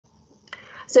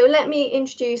So let me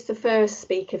introduce the first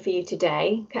speaker for you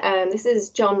today. This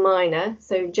is John Maina.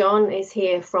 So John is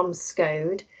here from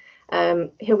SCODE.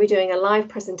 He'll be doing a live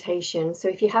presentation. So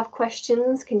if you have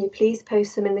questions, can you please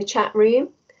post them in the chat room?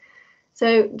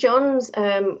 So John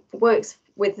works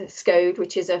with SCODE,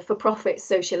 which is a for-profit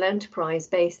social enterprise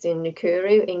based in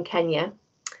Nakuru in Kenya.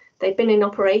 They've been in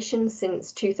operation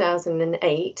since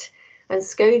 2008, and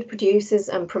SCODE produces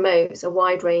and promotes a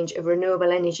wide range of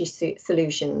renewable energy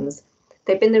solutions.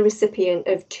 They've been the recipient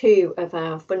of 2 of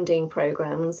our funding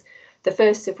programs, the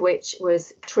first of which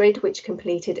was TRID, which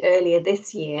completed earlier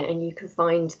this year, and you can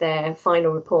find their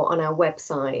final report on our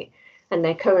website. And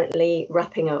they're currently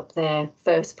wrapping up their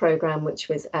first program, which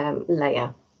was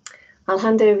LEA. I'll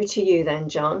hand over to you then,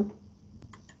 John.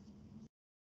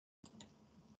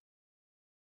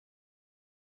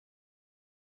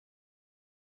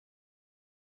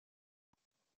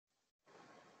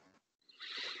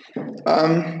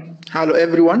 Hello,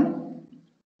 everyone.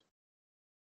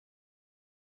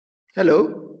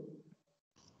 Hello.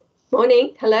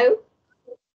 Morning. Hello.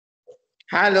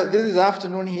 Hello. This is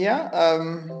afternoon here.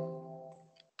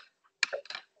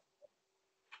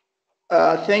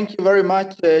 Thank you very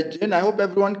much, Jen. I hope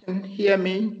everyone can hear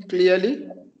me clearly.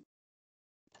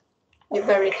 You're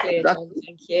very clear, John.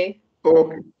 Thank you.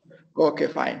 Okay. Okay,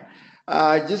 fine.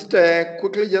 Just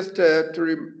quickly, just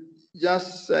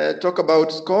talk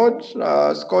about SCODE.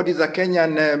 SCODE is a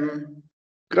Kenyan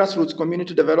grassroots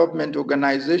community development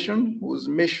organization whose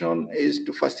mission is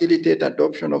to facilitate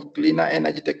adoption of cleaner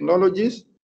energy technologies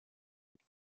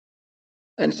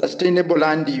and sustainable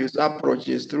land use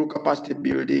approaches through capacity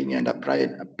building and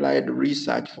applied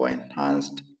research for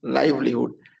enhanced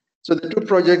livelihood. So the 2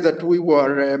 projects that we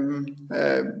were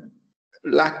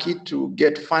lucky to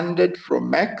get funded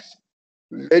from MECS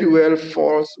very well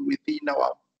falls within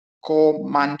our core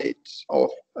mandates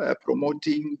of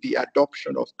promoting the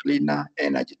adoption of cleaner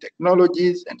energy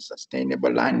technologies and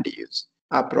sustainable land use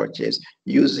approaches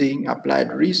using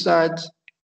applied research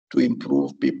to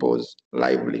improve people's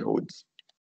livelihoods.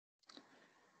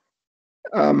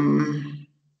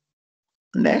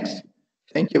 Next,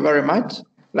 thank you very much.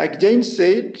 Like Jane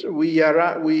said,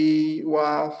 we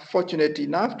were fortunate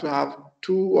enough to have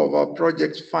 2 of our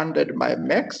projects funded by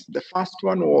MECS. The first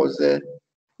one was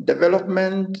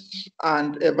development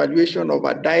and evaluation of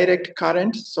a direct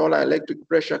current solar electric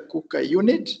pressure cooker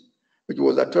unit, which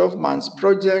was a 12-month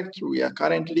project. We are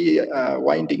currently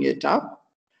winding it up.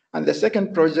 And the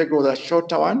second project was a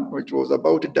shorter one, which was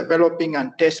about developing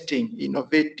and testing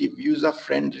innovative,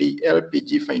 user-friendly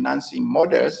LPG financing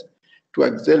models to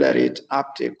accelerate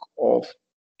uptake of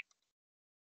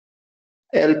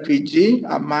LPG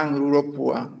among rural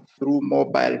poor through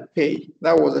mobile pay.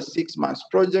 That was a 6-month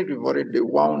project. We've already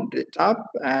wound it up,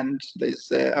 and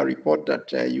there's a report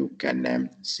that you can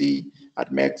see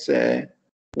at MECS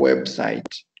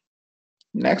website.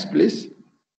 Next, please.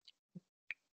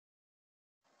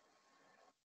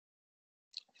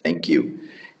 Thank you.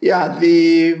 Yeah,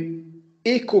 the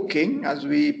e-cooking, as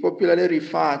we popularly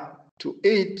refer to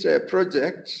it,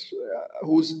 project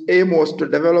whose aim was to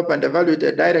develop and evaluate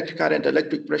a direct current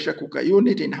electric pressure cooker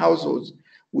unit in households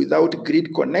without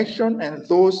grid connection and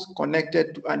those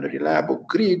connected to unreliable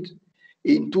grid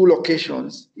in 2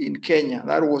 locations in Kenya.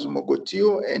 That was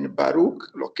Mogotio and Baruk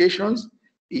locations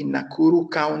in Nakuru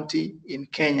County in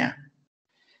Kenya.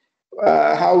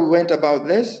 How we went about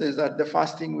this is that the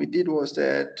first thing we did was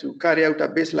to carry out a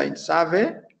baseline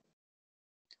survey.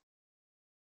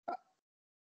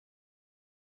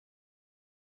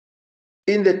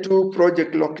 In the 2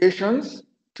 project locations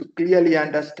to clearly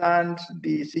understand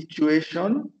the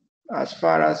situation as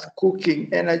far as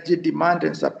cooking energy demand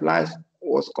and supplies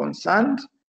was concerned.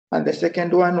 And the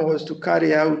second one was to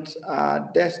carry out a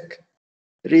desk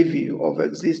review of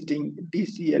existing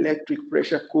DC electric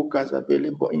pressure cookers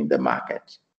available in the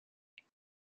market.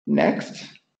 Next.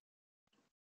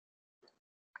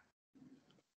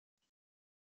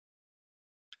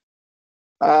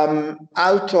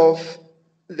 Out of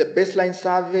the baseline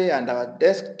survey and our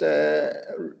desk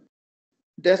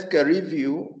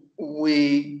review,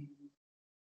 we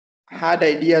had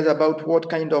ideas about what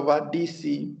kind of a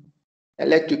DC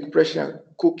electric pressure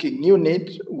cooking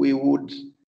unit we would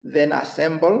then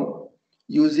assemble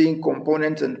using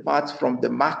components and parts from the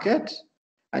market.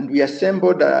 And we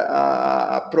assembled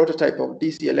a prototype of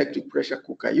DC electric pressure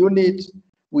cooker unit.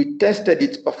 We tested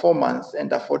its performance and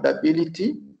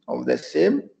affordability of the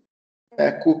same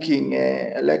cooking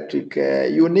electric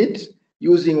unit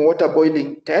using water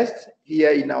boiling tests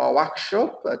here in our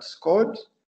workshop at SCODE.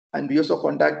 And we also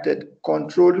conducted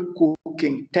controlled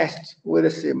cooking tests with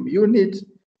the same unit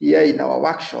here in our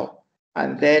workshop.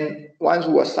 And then once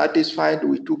we were satisfied,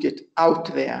 we took it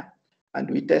out there and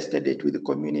we tested it with the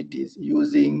communities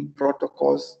using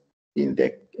protocols in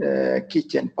the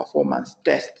kitchen performance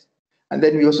test. And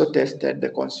then we also tested the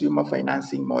consumer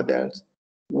financing models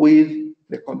with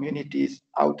the communities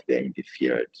out there in the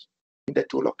field in the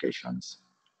 2 locations.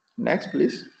 Next,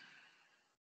 please.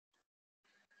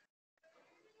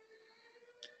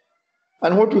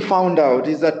 And what we found out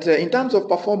is that in terms of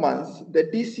performance, the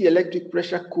DC electric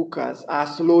pressure cookers are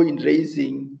slow in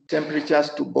raising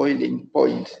temperatures to boiling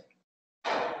point.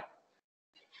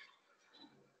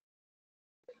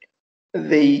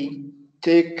 They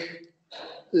take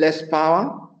less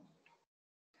power,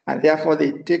 and therefore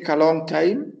they take a long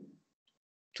time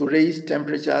to raise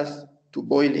temperatures to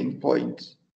boiling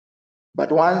point.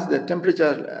 But once the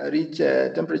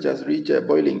temperatures reach a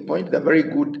boiling point, they're very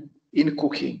good in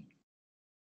cooking.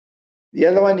 The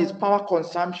other one is power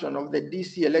consumption of the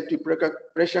DC electric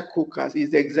pressure cookers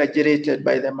is exaggerated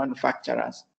by the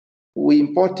manufacturers. We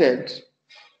imported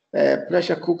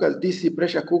pressure cookers, DC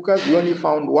pressure cookers. We only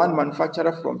found one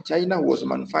manufacturer from China who was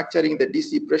manufacturing the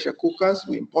DC pressure cookers.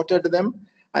 We imported them.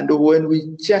 And when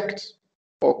we checked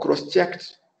or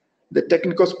cross-checked the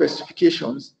technical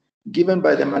specifications given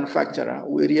by the manufacturer,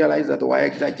 we realized that they were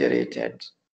exaggerated.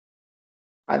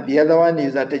 And the other one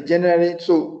is that generally,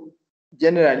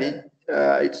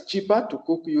 it's cheaper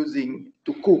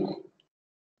to cook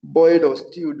boiled or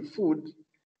stewed food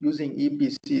using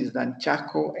EPCs than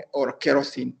charcoal or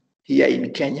kerosene here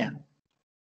in Kenya.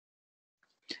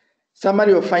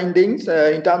 Summary of findings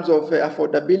in terms of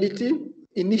affordability.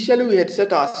 Initially, we had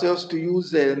set ourselves to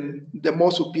use the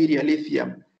more superior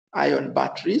lithium-ion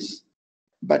batteries.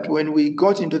 But when we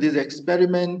got into this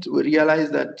experiment, we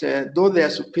realized that though they are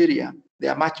superior, they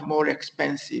are much more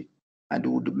expensive and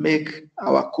would make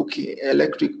our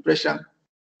electric pressure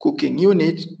cooking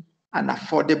unit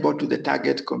unaffordable to the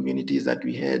target communities that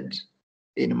we had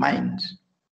in mind.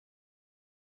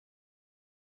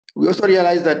 We also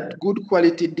realized that good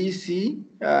quality DC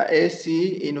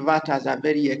AC inverters are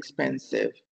very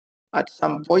expensive. At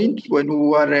some point when we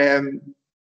were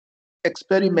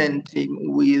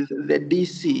experimenting with the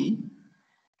DC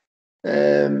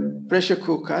pressure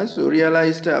cookers, we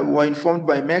realized, we were informed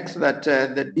by MECS that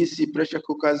the DC pressure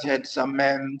cookers had some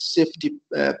safety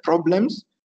problems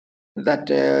that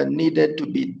needed to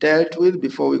be dealt with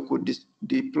before we could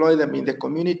deploy them in the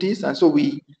communities. And so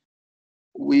we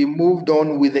moved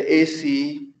on with the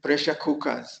AC pressure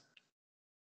cookers.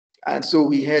 And so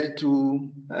we had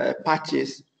to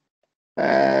purchase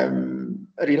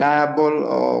reliable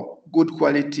or good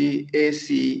quality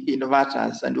AC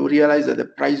inverters, and we realized that the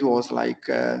price was like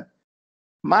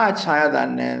much higher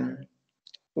than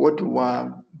what we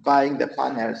were buying the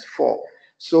panels for.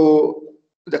 So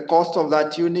the cost of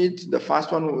that unit, the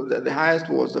first one, the highest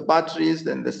was the batteries,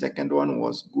 then the second one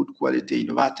was good quality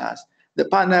inverters. The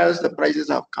panels, the prices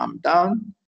have come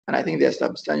down, and I think they're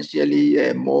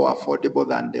substantially more affordable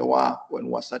than they were when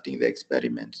we were starting the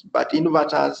experiment. But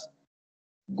inverters,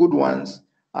 good ones,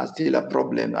 are still a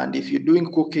problem. And if you're doing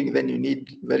cooking, then you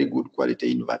need very good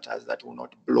quality inverters that will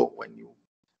not blow when you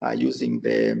are using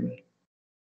the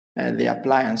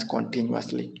appliance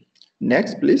continuously.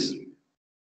 Next, please.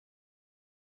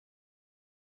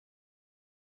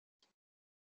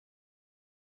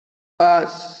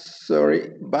 Sorry,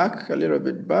 back a little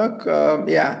bit back.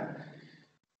 Yeah,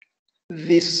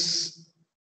 the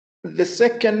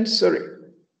second, sorry,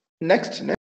 next,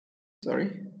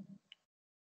 sorry.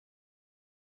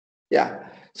 Yeah,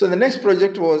 so the next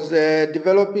project was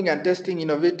developing and testing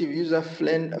innovative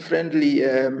user-friendly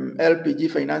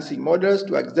LPG financing models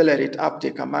to accelerate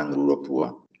uptake among rural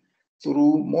poor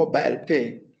through mobile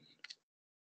pay.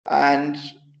 And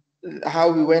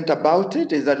how we went about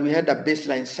it is that we had a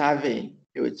baseline survey,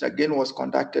 which again was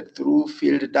conducted through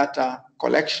field data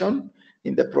collection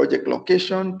in the project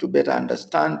location to better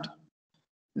understand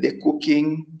the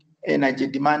cooking, energy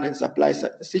demand and supply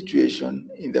situation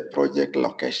in the project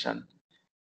location.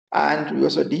 And we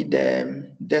also did a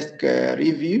desk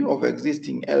review of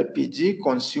existing LPG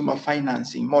consumer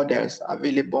financing models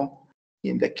available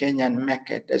in the Kenyan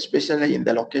market, especially in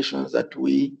the locations that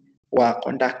we were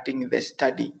conducting the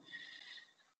study.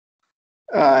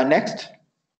 Next.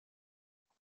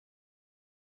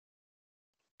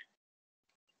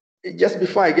 Just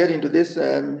before I get into this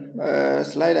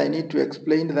slide, I need to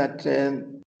explain that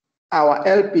our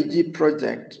LPG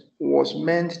project was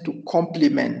meant to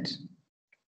complement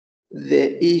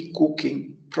the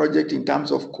e-cooking project in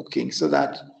terms of cooking, so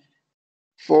that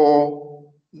for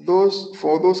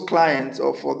those clients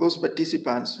or for those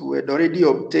participants who had already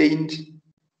obtained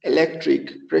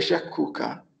electric pressure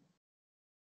cooker,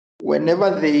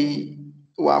 whenever they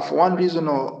were for one reason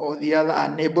or the other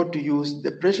unable to use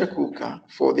the pressure cooker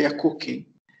for their cooking,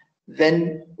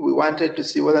 then we wanted to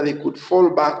see whether they could fall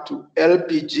back to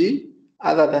LPG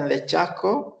other than the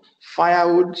charcoal,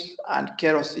 firewood, and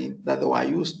kerosene that they were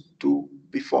used to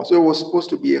before. So it was supposed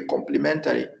to be a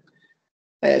complementary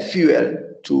fuel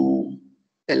to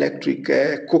electric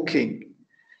cooking.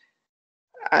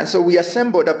 And so we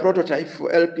assembled a prototype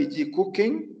for LPG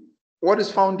cooking. What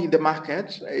is found in the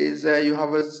market is you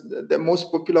have the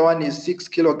most popular one is 6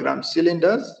 kilogram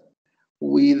cylinders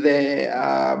with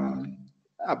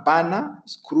a burner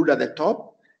screwed at the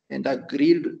top and a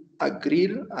grill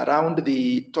around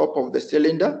the top of the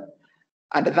cylinder.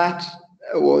 And that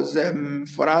was,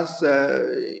 for us,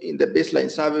 in the baseline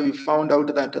survey, we found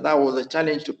out that that was a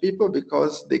challenge to people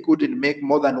because they couldn't make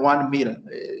more than one meal.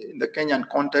 In the Kenyan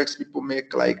context, people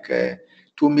make like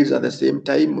 2 meals at the same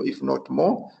time, if not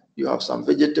more. You have some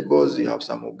vegetables, you have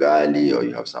some ugali, or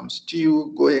you have some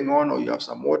stew going on, or you have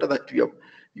some water that you're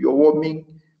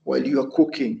warming while you are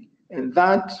cooking. And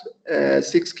that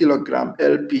 6 kilogram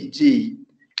LPG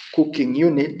cooking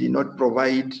unit did not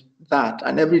provide that.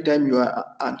 And every time you are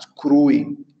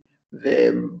unscrewing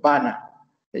the burner,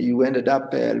 you ended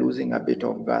up losing a bit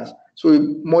of gas. So we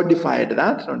modified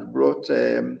that and brought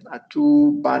a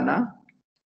 2-burner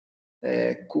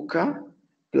cooker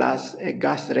plus a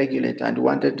gas regulator, and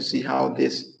wanted to see how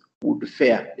this would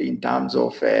fare in terms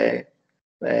of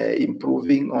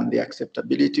improving on the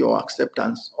acceptability or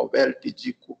acceptance of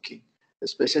LPG cooking,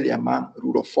 especially among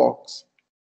rural folks.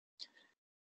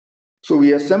 So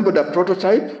we assembled a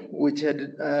prototype which had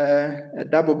a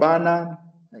double burner,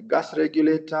 a gas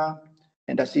regulator,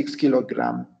 and a 6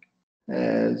 kilogram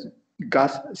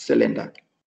gas cylinder.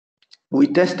 We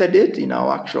tested it in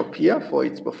our workshop here for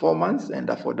its performance and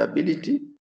affordability,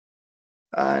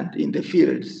 and in the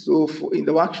field. So in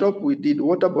the workshop, we did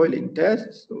water boiling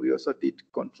tests. We also did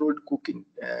controlled cooking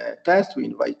tests. We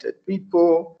invited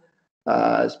people,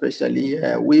 especially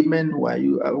women who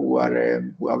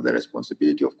have the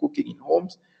responsibility of cooking in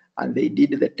homes, and they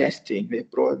did the testing. They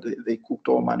cooked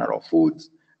all manner of foods,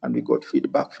 and we got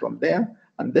feedback from there.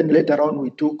 And then later on,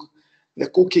 we took the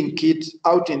cooking kit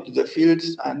out into the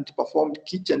fields and performed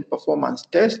kitchen performance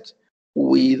tests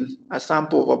with a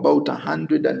sample of about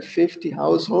 150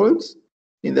 households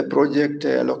in the project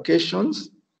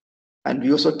locations. And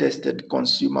we also tested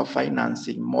consumer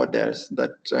financing models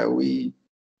that we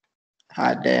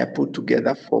had put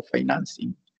together for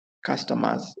financing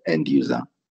customers, end user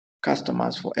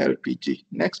customers for LPG.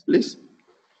 Next, please.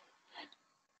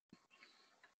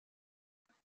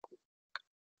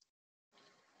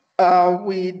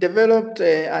 We developed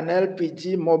an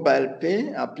LPG mobile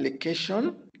pay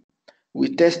application.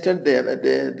 We tested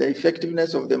the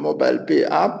effectiveness of the mobile pay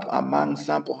app among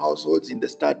sample households in the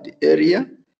study area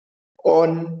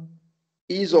on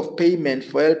ease of payment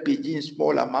for LPG in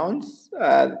small amounts.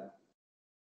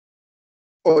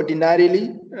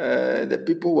 Ordinarily, the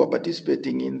people who are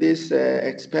participating in this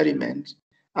experiment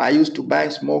are used to buy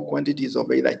small quantities of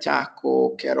either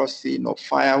charcoal, kerosene, or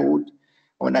firewood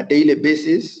on a daily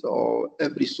basis or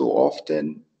every so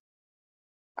often.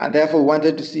 And therefore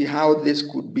wanted to see how this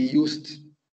could be used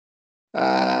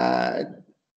and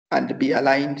be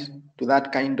aligned to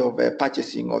that kind of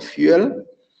purchasing of fuel.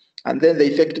 And then the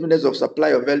effectiveness of supply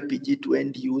of LPG to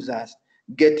end users,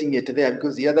 getting it there,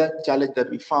 because the other challenge that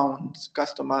we found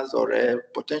customers or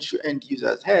potential end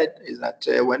users had is that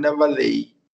whenever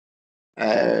they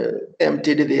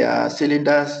emptied their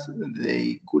cylinders,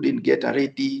 they couldn't get a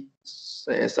ready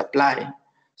supply.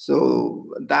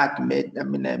 So that made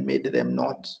them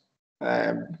not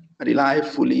rely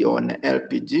fully on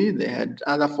LPG. They had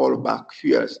other fallback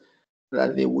fuels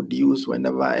that they would use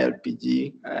whenever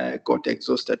LPG got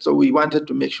exhausted. So we wanted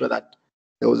to make sure that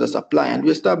there was a supply, and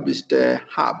we established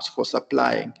hubs for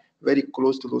supplying very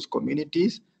close to those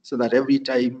communities so that every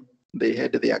time they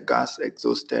had their gas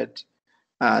exhausted,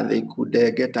 they could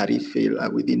get a refill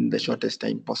within the shortest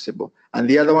time possible. And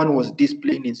the other one was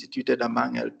discipline instituted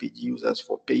among LPG users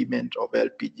for payment of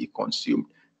LPG consumed.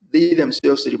 They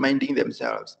themselves reminding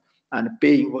themselves and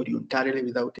paying voluntarily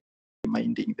without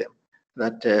reminding them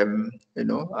that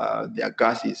their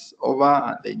gas is over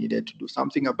and they needed to do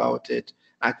something about it,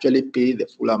 actually pay the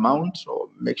full amount or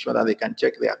make sure that they can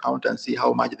check their account and see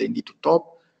how much they need to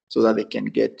top so that they can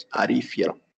get a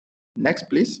refill. Next,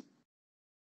 please.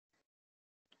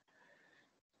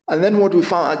 And then what we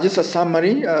found, just a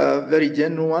summary, very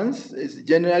general ones, is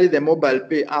generally the mobile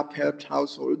pay app helped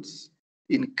households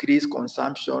increase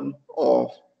consumption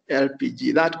of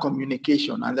LPG. That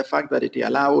communication and the fact that it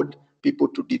allowed people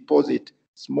to deposit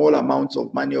small amounts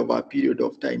of money over a period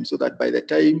of time so that by the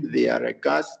time their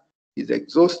gas is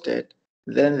exhausted,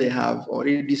 then they have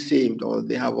already saved or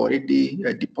they have already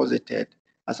deposited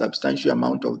a substantial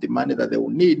amount of the money that they will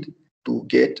need to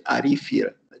get a refill.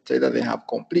 It's either they have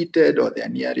completed or they are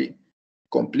nearly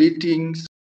completing. So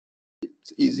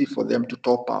it's easy for them to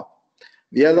top up.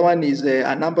 The other one is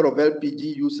a number of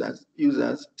LPG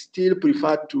users still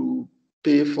prefer to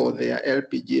pay for their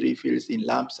LPG refills in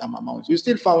lump sum amounts. We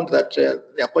still found that there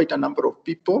are quite a number of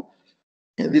people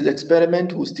in this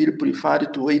experiment who still prefer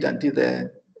to wait until they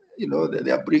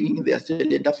are bringing their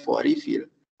cylinder for a refill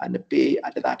and pay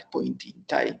at that point in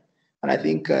time. And I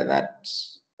think that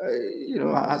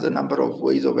has a number of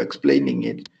ways of explaining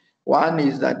it. One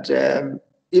is that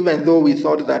even though we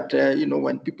thought that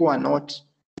when people are not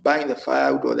buying the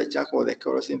firewood or the charcoal or the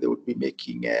kerosene, they would be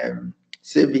making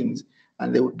savings,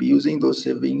 and they would be using those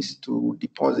savings to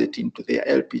deposit into their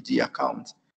LPG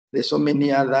accounts. There's so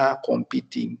many other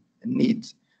competing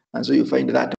needs, and so you find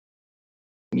that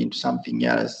into something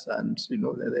else, and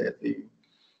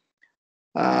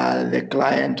the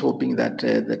client hoping that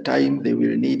the time they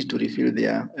will need to refill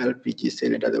their LPG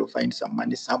cylinder, they will find some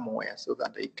money somewhere so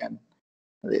that they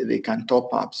can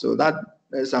top up. So that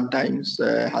sometimes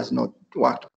has not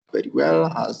worked very well,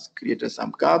 has created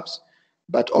some gaps.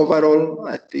 But overall,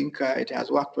 I think it has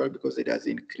worked well because it has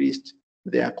increased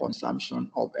their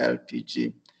consumption of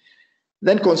LPG.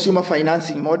 Then consumer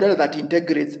financing model that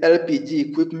integrates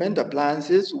LPG equipment,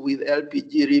 appliances with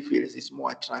LPG refills is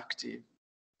more attractive,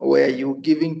 where you're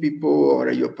giving people or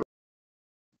your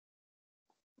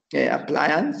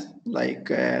appliance like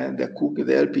the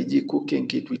LPG cooking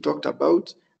kit we talked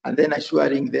about, and then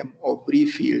assuring them of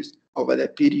refills over the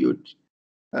period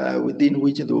within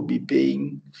which they will be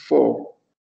paying for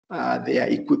their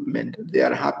equipment. They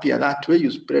are happier that way. You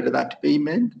spread that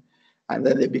payment, and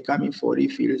then they be coming for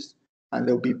refills, and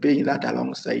they'll be paying that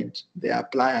alongside their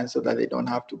appliance so that they don't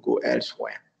have to go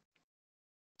elsewhere.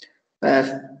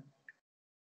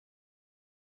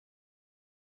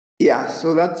 Yeah,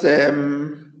 so that's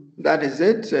that is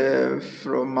it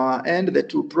from our end, the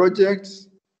two projects.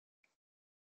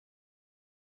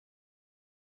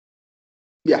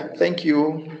 Yeah, thank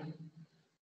you.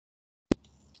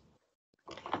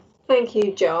 Thank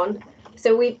you, John.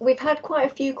 So we've had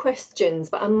quite a few questions,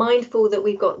 but I'm mindful that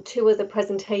we've got two other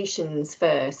presentations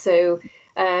first. So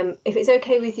if it's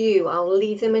okay with you, I'll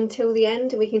leave them until the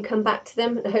end and we can come back to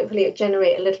them, and hopefully it'll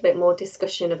generate a little bit more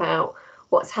discussion about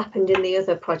what's happened in the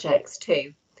other projects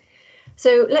too.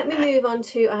 So let me move on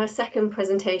to our second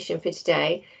presentation for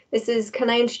today. Can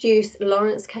I introduce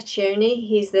Lawrence Kachione?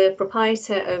 He's the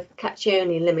proprietor of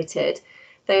Kachione Limited.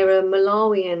 They're a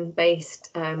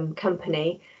Malawian-based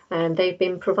company, and they've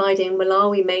been providing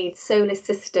Malawi-made solar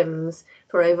systems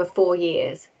for over 4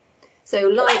 years. So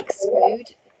like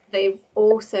SCODE, they've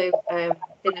also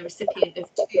been the recipient of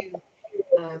 2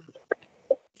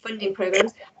 funding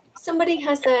programs. Somebody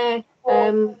has their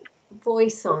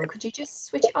voice on. Could you just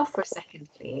switch it off for a second,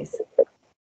 please?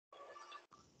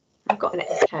 I've got an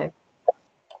echo.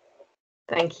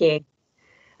 Thank you.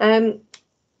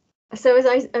 So as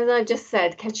I just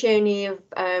said, Kachione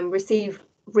have received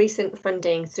recent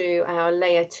funding through our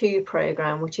Layer 2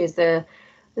 program, which is the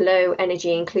low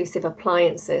energy inclusive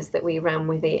appliances that we ran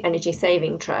with the Energy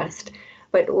Saving Trust,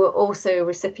 but we're also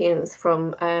recipients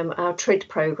from our TRID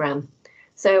program.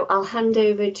 So I'll hand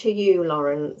over to you,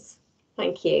 Lawrence.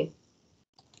 Thank you.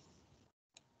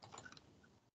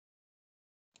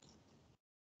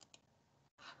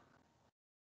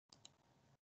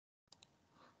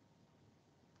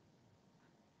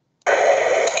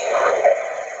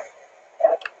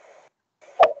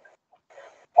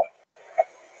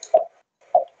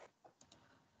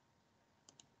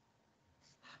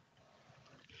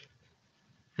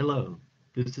 Hello,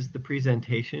 this is the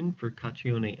presentation for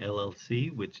Kachione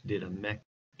LLC, which did a MECS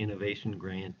innovation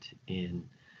grant in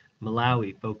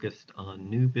Malawi focused on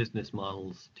new business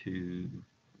models to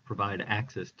provide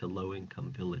access to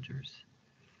low-income villagers.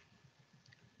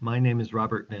 My name is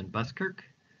Robert Van Buskirk.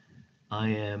 I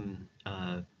am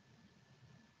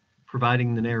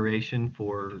providing the narration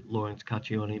for Lawrence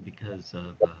Kachione because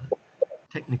of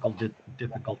technical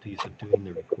difficulties of doing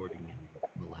the recording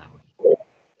in Malawi.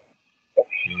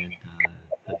 And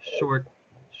the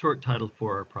short title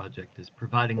for our project is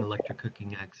Providing Electric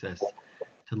Cooking Access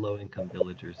to Low-Income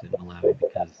Villagers in Malawi,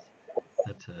 because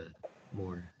that's a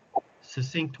more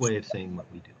succinct way of saying what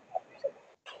we do.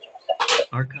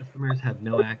 Our customers have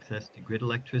no access to grid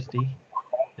electricity.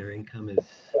 Their income is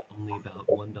only about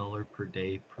 $1 per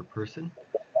day per person,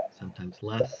 sometimes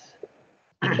less.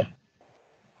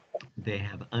 They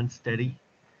have unsteady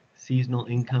seasonal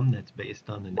income that's based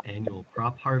on an annual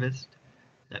crop harvest.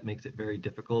 That makes it very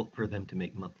difficult for them to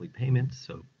make monthly payments,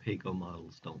 so pay-go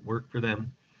models don't work for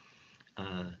them.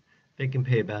 They can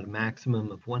pay about a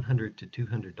maximum of $100 to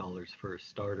 $200 for a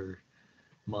starter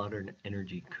modern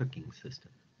energy cooking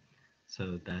system.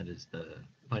 So that is the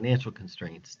financial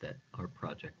constraints that our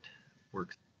project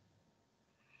works.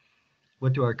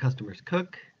 What do our customers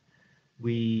cook?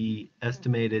 We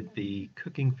estimated the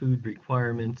cooking food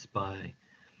requirements by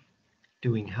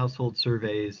doing household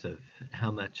surveys of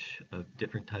how much of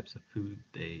different types of food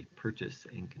they purchase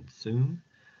and consume.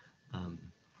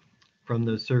 From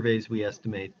those surveys, we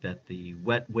estimate that the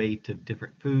wet weight of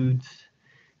different foods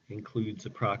includes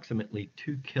approximately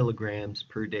 2 kilograms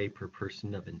per day per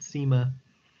person of encima,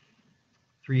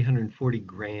 340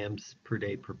 grams per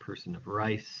day per person of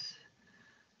rice,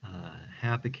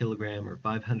 half a kilogram or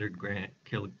 500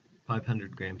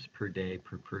 grams per day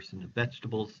per person of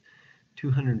vegetables,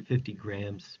 250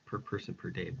 grams per person per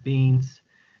day of beans,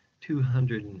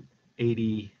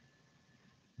 280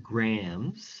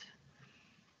 grams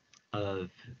of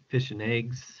fish and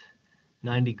eggs,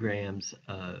 90 grams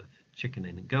of chicken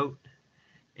and goat,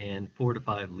 and 4 to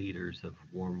 5 liters of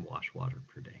warm wash water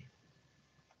per day.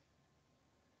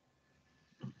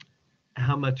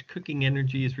 How much cooking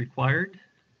energy is required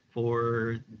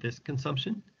for this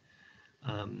consumption?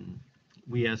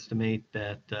 We estimate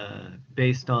that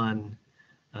based on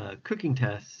cooking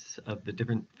tests of the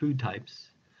different food types,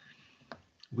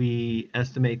 we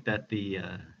estimate that the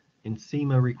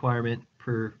encima requirement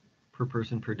per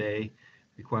person per day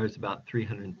requires about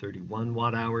 331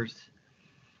 watt hours.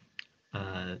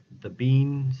 The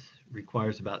beans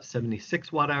requires about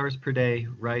 76 watt hours per day.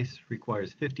 Rice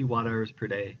requires 50 watt hours per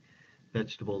day.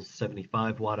 Vegetables,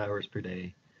 75 watt hours per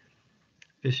day.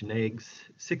 Fish and eggs,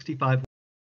 65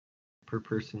 per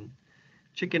person.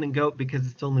 Chicken and goat, because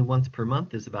it's only once per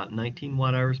month, is about 19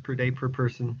 watt hours per day per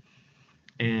person.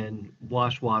 And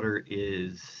wash water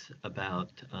is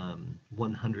about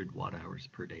 100 watt hours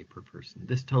per day per person.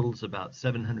 This totals about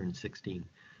 716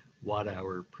 watt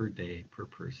hour per day per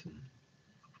person.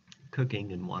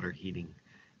 Cooking and water heating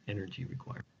energy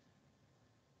requirement.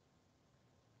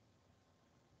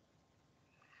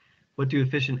 What do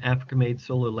efficient Africa-made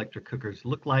solar electric cookers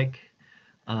look like?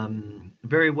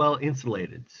 Very well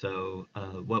insulated. So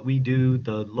what we do,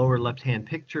 the lower left-hand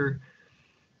picture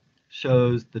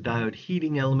shows the diode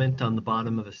heating element on the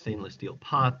bottom of a stainless steel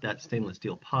pot. That stainless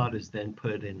steel pot is then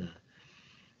put in an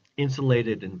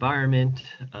insulated environment,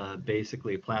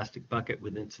 basically a plastic bucket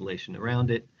with insulation around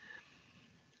it.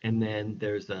 And then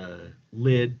there's a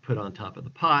lid put on top of the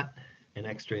pot, an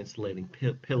extra insulating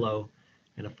pillow,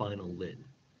 and a final lid.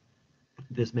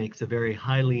 This makes a very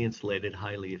highly insulated,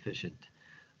 highly efficient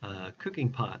cooking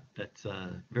pot that's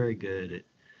very good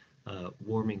at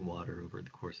warming water over the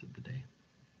course of the day.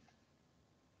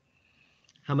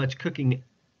 How much cooking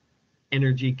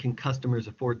energy can customers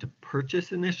afford to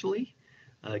purchase initially,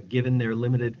 given their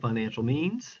limited financial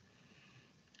means?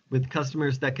 With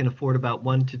customers that can afford about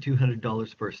 $100 to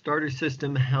 $200 for a starter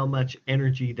system, how much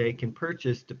energy they can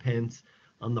purchase depends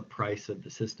on the price of the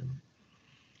system.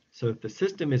 So if the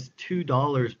system is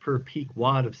 $2 per peak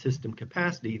watt of system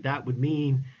capacity, that would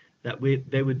mean that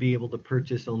they would be able to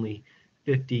purchase only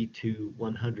 50 to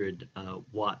 100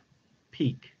 watt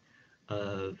peak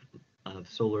of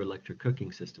solar electric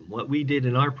cooking system. What we did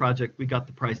in our project, we got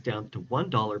the price down to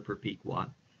 $1 per peak watt.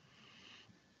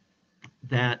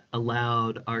 That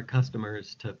allowed our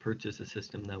customers to purchase a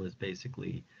system that was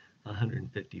basically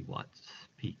 150 watts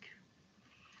peak.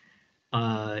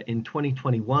 In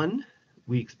 2021,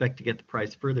 we expect to get the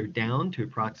price further down to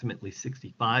approximately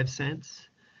 65 cents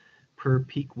per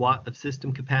peak watt of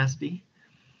system capacity.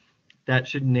 That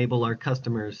should enable our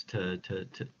customers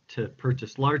to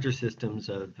purchase larger systems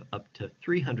of up to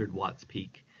 300 watts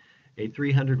peak. A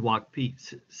 300 watt peak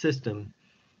system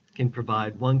can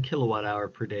provide 1 kilowatt hour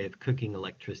per day of cooking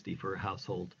electricity for a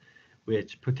household,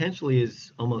 which potentially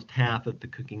is almost half of the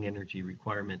cooking energy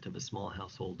requirement of a small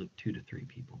household of 2 to 3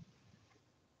 people.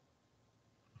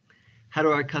 How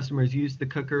do our customers use the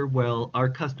cooker? Well, our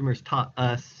customers taught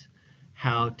us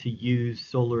how to use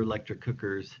solar electric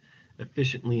cookers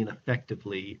efficiently and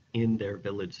effectively in their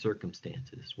village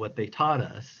circumstances. What they taught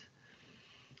us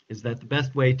is that the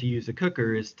best way to use a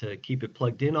cooker is to keep it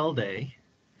plugged in all day,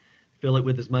 fill it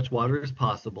with as much water as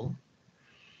possible,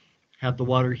 have the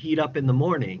water heat up in the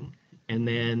morning, and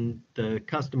then the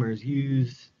customers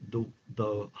use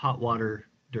the hot water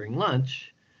during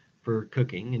lunch for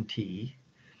cooking and tea.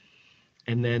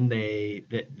 And then they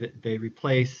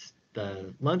replace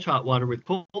the lunch hot water with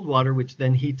cold water, which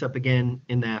then heats up again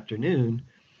in the afternoon,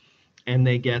 and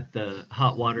they get the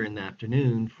hot water in the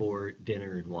afternoon for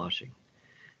dinner and washing.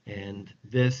 And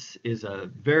this is a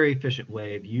very efficient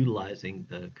way of utilizing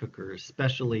the cooker,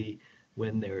 especially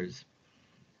when there's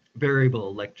variable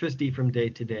electricity from day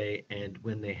to day and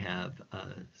when they have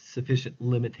substantial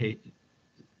limitations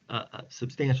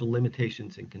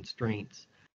and constraints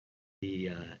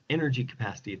the energy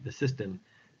capacity of the system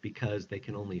because they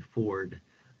can only afford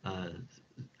a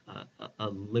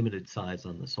limited size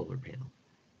on the solar panel.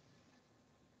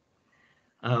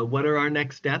 What are our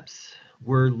next steps?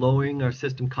 We're lowering our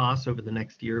system costs over the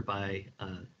next year by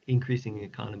increasing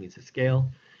economies of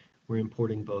scale. We're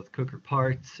importing both cooker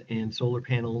parts and solar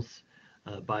panels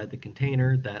by the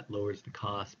container. That lowers the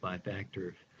cost by a factor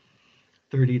of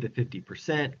 30 to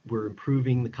 50%. We're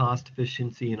improving the cost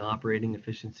efficiency and operating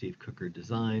efficiency of cooker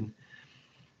design.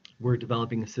 We're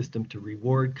developing a system to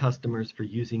reward customers for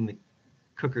using the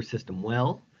cooker system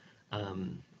well.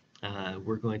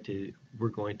 We're going to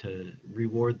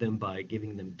reward them by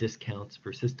giving them discounts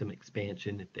for system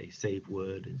expansion if they save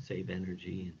wood and save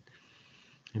energy and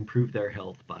improve their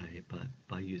health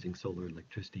by using solar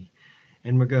electricity.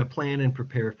 And we're going to plan and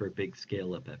prepare for a big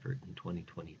scale-up effort in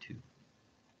 2022.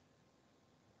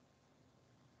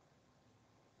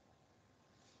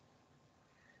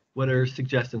 What are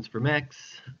suggestions for MECS?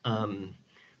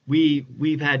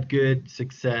 We've had good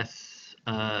success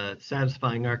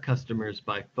satisfying our customers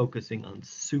by focusing on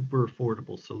super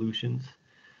affordable solutions,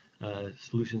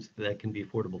 solutions that can be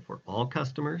affordable for all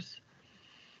customers.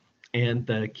 And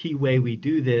the key way we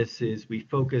do this is we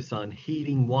focus on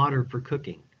heating water for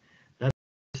cooking. That's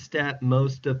the step.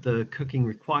 Most of the cooking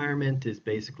requirement is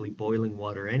basically boiling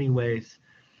water anyways.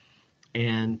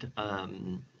 And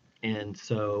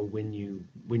so when you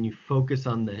focus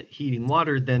on the heating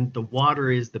water, then the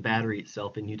water is the battery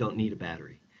itself and you don't need a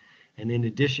battery. And in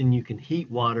addition, you can heat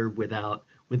water with a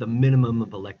minimum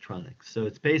of electronics. So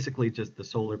it's basically just the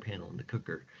solar panel and the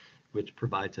cooker, which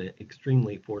provides an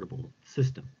extremely affordable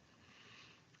system.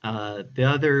 The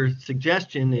other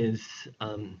suggestion is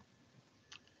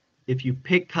if you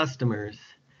pick customers,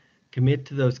 commit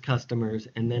to those customers,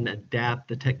 and then adapt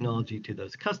the technology to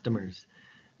those customers,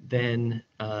 then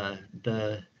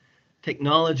the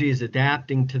technology is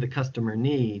adapting to the customer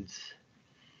needs,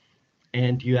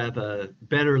 and you have a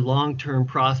better long-term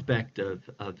prospect of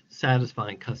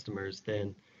satisfying customers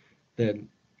than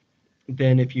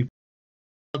if you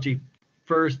technology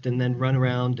first and then run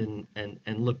around and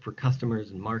look for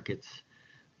customers and markets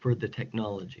for the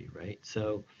technology, right?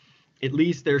 So at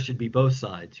least there should be both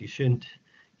sides. You shouldn't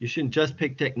just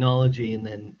pick technology and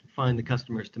then find the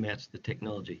customers to match the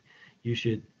technology. You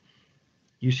should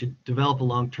develop a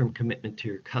long-term commitment to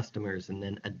your customers and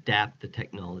then adapt the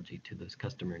technology to those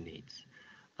customer needs.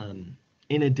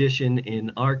 In addition,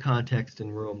 in our context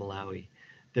in rural Malawi,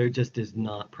 there just is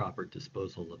not proper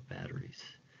disposal of batteries.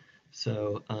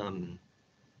 So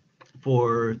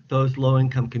for those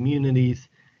low-income communities,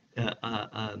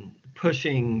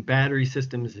 pushing battery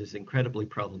systems is incredibly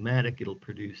problematic. It'll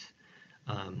produce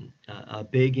a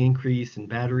big increase in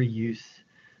battery use.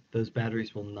 Those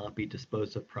batteries will not be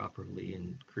disposed of properly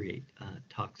and create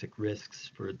toxic risks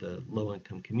for the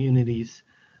low-income communities.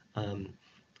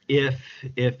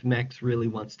 If MECS really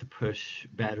wants to push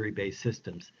battery-based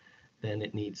systems, then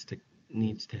it needs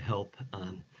to help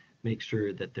make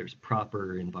sure that there's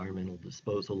proper environmental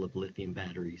disposal of lithium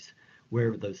batteries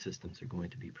wherever those systems are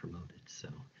going to be promoted. So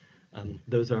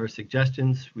those are our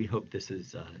suggestions. We hope this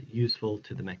is useful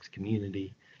to the MECS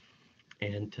community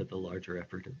and to the larger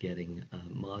effort of getting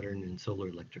modern and solar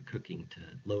electric cooking to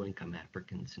low-income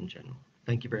Africans in general.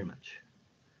 Thank you very much.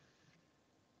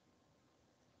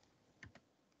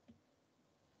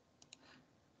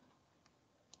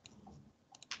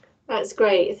 That's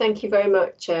great. Thank you very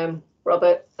much,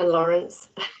 Robert and Lawrence.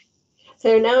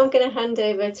 So now I'm going to hand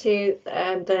over to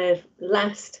the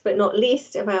last but not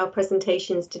least of our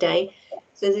presentations today.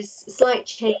 So there's a slight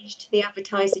change to the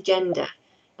advertised agenda.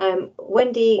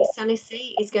 Wendy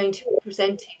Sanisi is going to be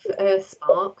presenting for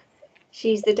EarthSpark.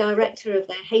 She's the director of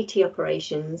their Haiti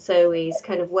operations, so is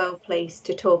kind of well placed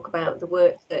to talk about the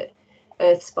work that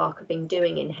EarthSpark have been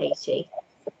doing in Haiti.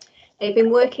 They've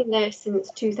been working there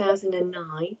since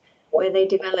 2009, where they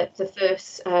developed the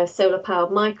first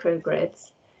solar-powered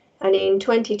microgrids. And in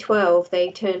 2012,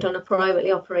 they turned on a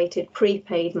privately operated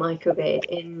prepaid microgrid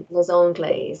in Les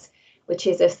Anglais, which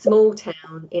is a small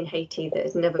town in Haiti that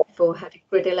has never before had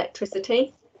grid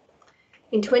electricity.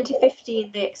 In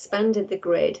 2015, they expanded the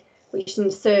grid, which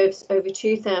serves over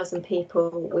 2,000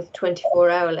 people with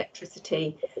 24-hour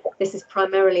electricity. This is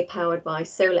primarily powered by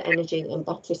solar energy and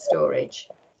battery storage.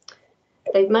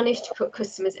 They've managed to cut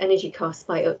customers' energy costs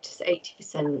by up to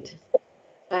 80%.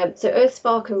 So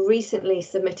EarthSpark have recently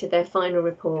submitted their final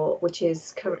report, which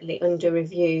is currently under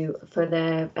review for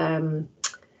their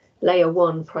Layer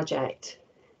 1 project.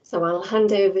 So I'll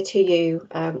hand over to you,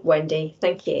 Wendy.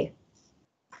 Thank you.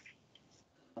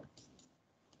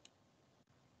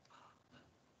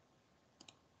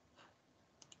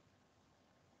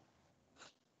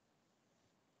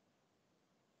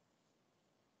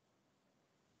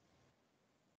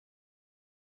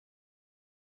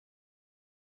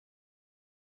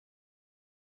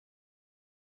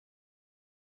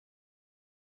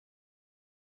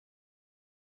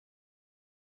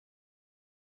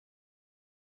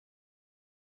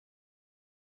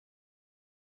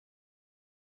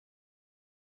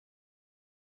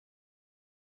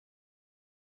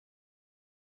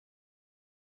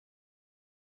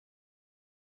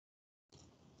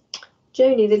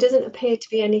 Joni, there doesn't appear to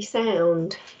be any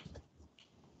sound.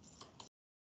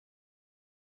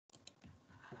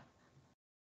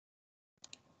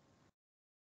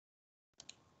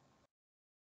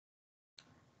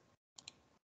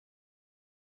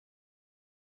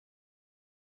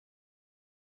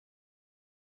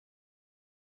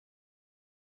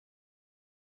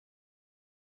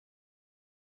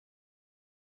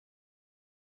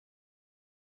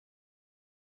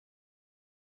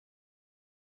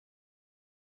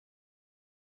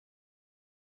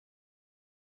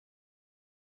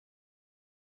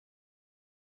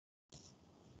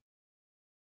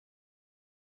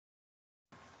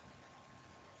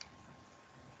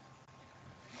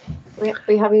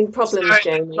 We're having problems,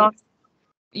 Joni.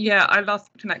 Yeah, I lost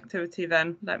connectivity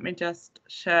then. Let me just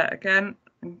share again,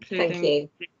 including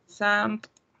sound.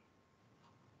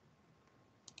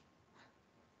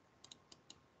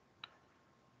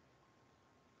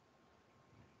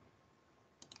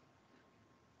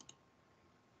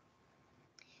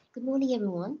 Good morning,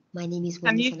 everyone. My name is Can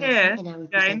Wendy you hear, and I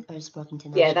represent EarthSpark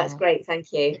International. Yeah, that's great.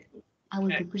 Thank you. I will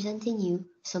be presenting you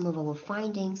some of our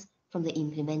findings from the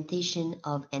implementation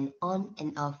of an on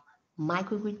and off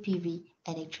microgrid PV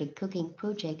electric cooking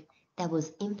project that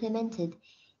was implemented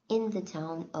in the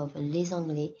town of Les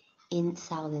Anglais in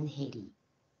southern Haiti.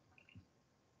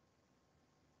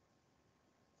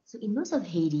 So in most of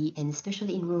Haiti, and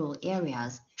especially in rural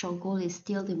areas, charcoal is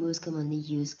still the most commonly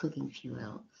used cooking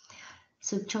fuel.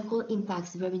 So charcoal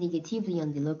impacts very negatively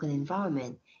on the local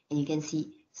environment, and you can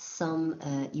see some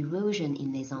erosion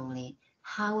in Les Anglais.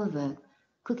 However,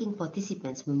 cooking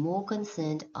participants were more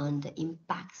concerned on the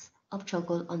impacts of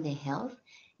charcoal on their health,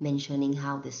 mentioning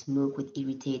how the smoke would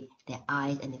irritate their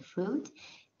eyes and their throat,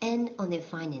 and on their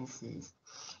finances.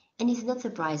 And it's not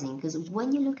surprising because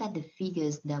when you look at the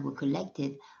figures that were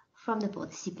collected from the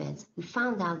participants, we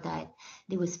found out that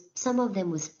some of them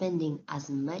were spending as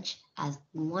much as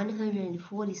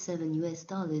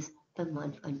 $147 per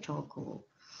month on charcoal.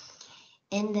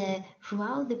 And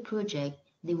throughout the project,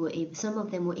 some of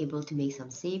them were able to make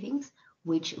some savings,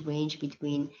 which range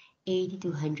between 80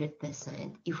 to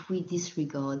 100% if we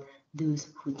disregard those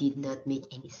who did not make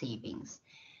any savings.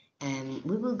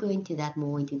 We will go into that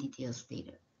more into details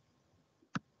later.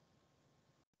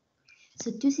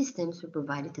 So two systems were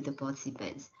provided to the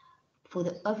participants. For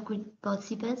the off-grid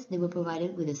participants, they were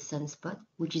provided with a sunspot,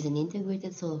 which is an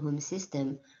integrated solar home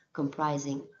system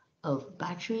comprising of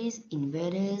batteries,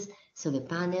 inverters, solar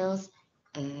panels,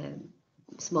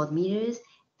 smart meters,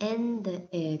 and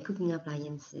the cooking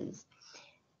appliances.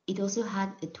 It also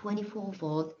had a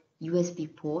 24-volt USB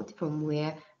port from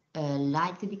where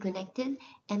light could be connected,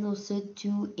 and also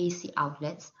two AC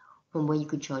outlets from where you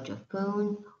could charge a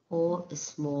phone or a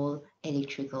small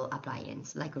electrical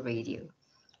appliance like a radio.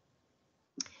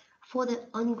 For the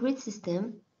on-grid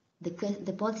system, the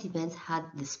participants had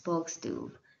the spark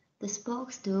stove. The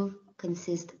spark stove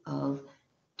consists of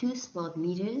two smart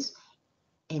meters,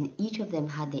 and each of them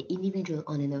had their individual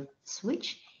on and off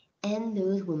switch, and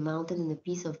those were mounted on a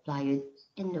piece of plywood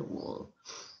in the wall.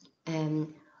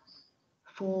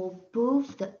 For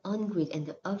both the on-grid and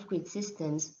the off-grid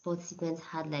systems, participants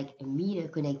had like a meter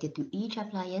connected to each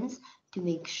appliance to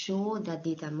make sure that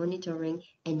data monitoring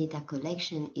and data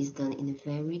collection is done in a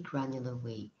very granular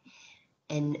way.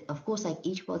 And of course, like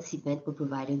each participant were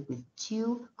provided with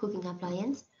two cooking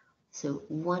appliances. So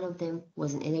one of them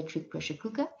was an electric pressure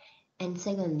cooker, and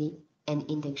secondly, an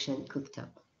induction cooktop.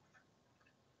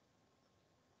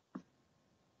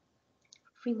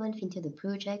 3 months into the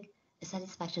project, a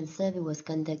satisfaction survey was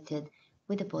conducted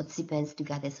with the participants to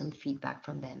gather some feedback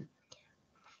from them.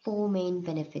 4 main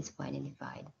benefits were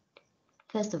identified.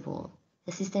 First of all,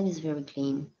 the system is very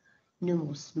clean. No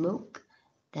more smoke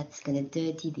that's gonna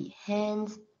dirty the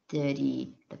hands,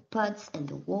 dirty the pots and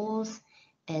the walls,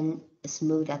 and a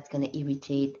smoke that's gonna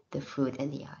irritate the throat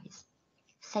and the eyes.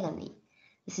 Secondly,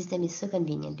 the system is so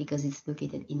convenient because it's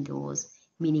located indoors,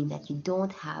 meaning that you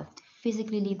don't have to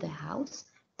physically leave the house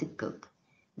to cook.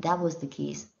 That was the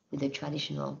case with the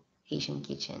traditional Haitian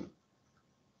kitchen.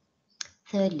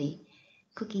 Thirdly,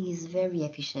 cooking is very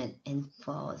efficient and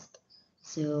fast.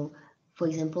 So, for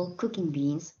example, cooking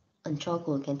beans on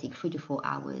charcoal can take 3 to 4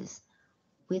 hours.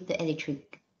 With the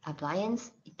electric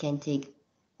appliance, it can take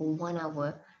 1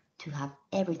 hour to have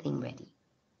everything ready.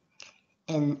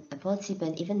 And a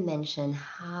participant even mentioned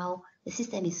how the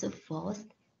system is so fast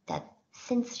that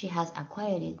since she has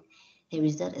acquired it, there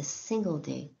is not a single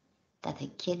day that her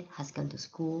kid has gone to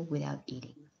school without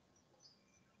eating.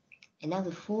 And now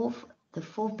the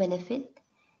fourth benefit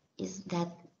is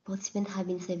that participants have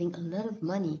been saving a lot of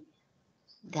money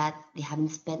that they haven't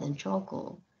spent on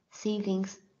charcoal.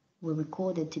 Savings were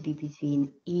recorded to be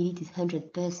between 80 to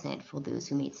 100% for those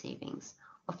who made savings.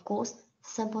 Of course,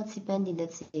 some participants did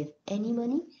not save any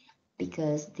money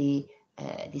because they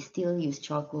still use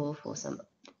charcoal for some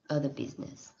other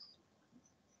business.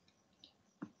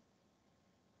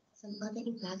 Some other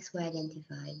impacts were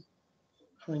identified.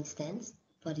 For instance,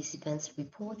 participants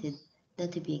reported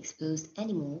not to be exposed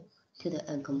anymore to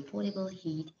the uncomfortable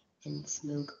heat and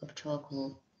smoke of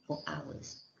charcoal for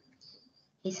hours.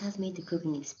 This has made the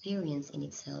cooking experience in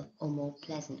itself a more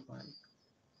pleasant one.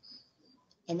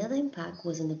 Another impact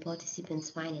was on the participants'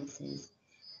 finances.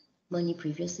 Money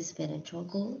previously spent on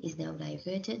charcoal is now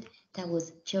diverted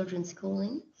towards children's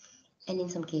schooling and in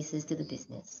some cases to the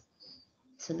business.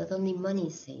 So not only money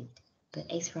is saved, but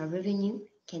extra revenue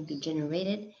can be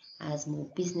generated as more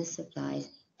business supplies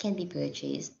can be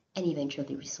purchased and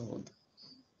eventually resold.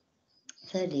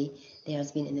 Thirdly, there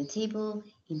has been a notable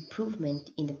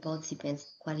improvement in the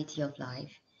participants' quality of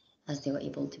life as they were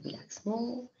able to relax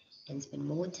more and spend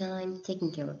more time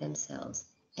taking care of themselves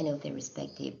and of their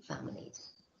respective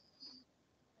families.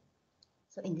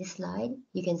 So in this slide,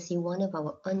 you can see one of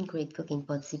our on-grid cooking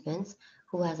participants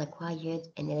who has acquired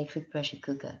an electric pressure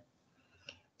cooker.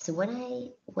 So when I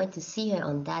went to see her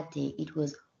on that day, it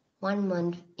was 1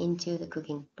 month into the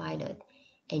cooking pilot,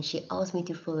 and she asked me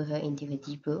to follow her into the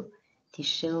depot to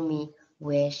show me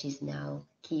where she's now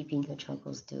keeping her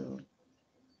charcoal stove.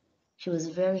 She was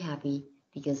very happy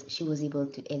because she was able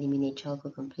to eliminate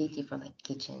charcoal completely from her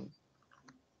kitchen.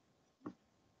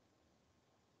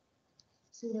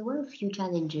 So there were a few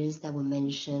challenges that were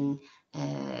mentioned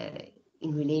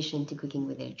in relation to cooking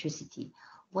with electricity.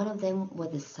 One of them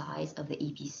was the size of the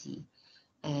EPC.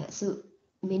 So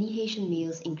many Haitian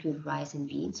meals include rice and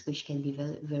beans, which can be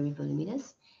very, very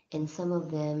voluminous, and some of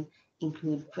them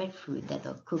include breadfruit that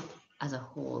are cooked as a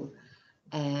whole.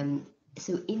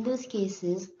 So in those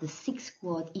cases, the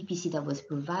 6-quart EPC that was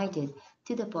provided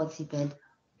to the participant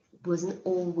wasn't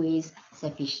always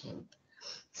sufficient.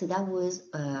 So that was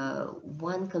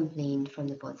one complaint from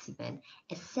the participant.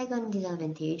 A second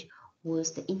disadvantage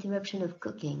was the interruption of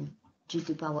cooking due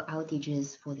to power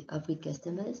outages for the off-grid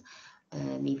customers.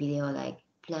 Maybe they are like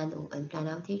planned or unplanned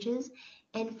outages.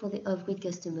 And for the off-grid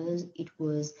customers, it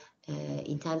was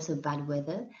in times of bad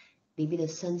weather, maybe the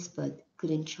sunspot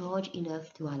couldn't charge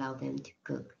enough to allow them to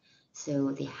cook.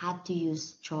 So they had to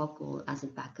use charcoal as a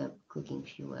backup cooking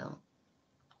fuel.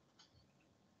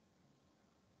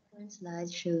 Current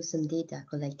slide shows some data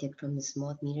collected from the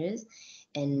smart meters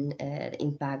and the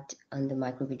impact on the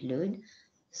microgrid load.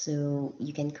 So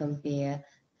you can compare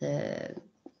the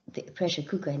pressure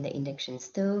cooker and the induction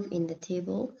stove in the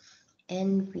table.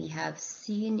 And we have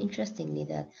seen, interestingly,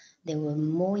 that there were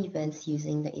more events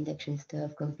using the induction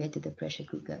stove compared to the pressure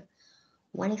cooker.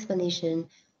 One explanation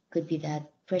could be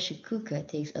that pressure cooker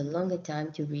takes a longer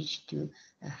time to reach to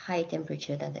a higher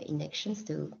temperature than the induction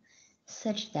stove,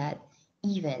 such that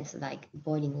events like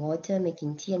boiling water,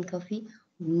 making tea and coffee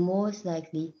would most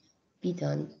likely be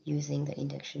done using the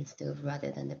induction stove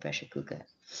rather than the pressure cooker.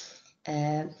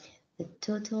 The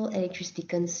total electricity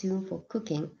consumed for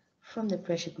cooking from the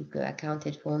pressure cooker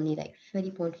accounted for only like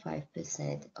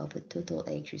 30.5% of the total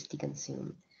electricity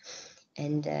consumed.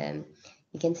 And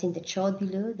you can see in the chart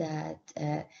below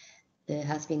that there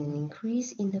has been an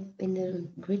increase in the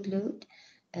grid load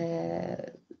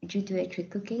due to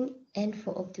electric cooking, and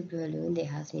for October alone, there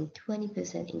has been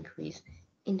 20% increase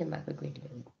in the microgrid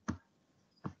load.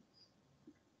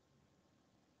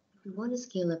 If we want to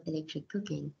scale up electric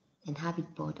cooking and have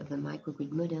it part of the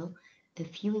microgrid model, a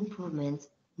few improvements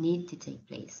need to take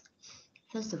place.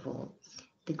 First of all,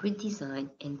 the grid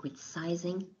design and grid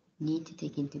sizing need to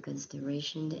take into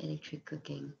consideration the electric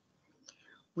cooking.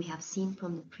 We have seen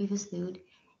from the previous load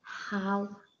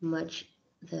how much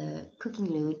the cooking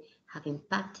load have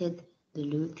impacted the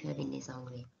load curve in Les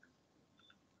Anglais.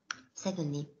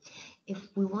 Secondly,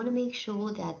 If we want to make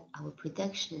sure that our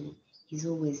production is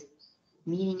always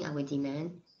meeting our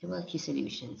demand, there are a few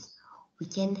solutions. We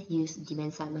can use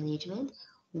demand side management,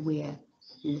 where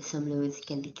some loads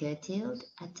can be curtailed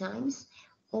at times,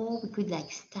 or we could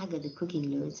like stagger the cooking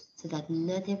loads so that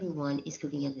not everyone is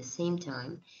cooking at the same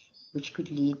time, which could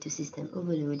lead to system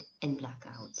overload and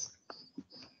blackouts.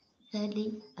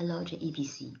 Thirdly, a larger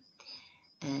EPC.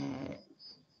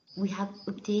 We have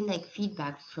obtained like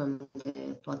feedback from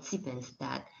the participants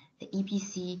that the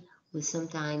EPC was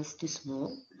sometimes too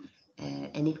small,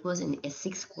 and it was a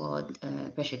 6-quart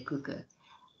pressure cooker.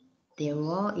 There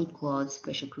are 8-quart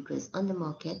pressure cookers on the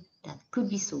market that could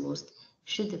be sourced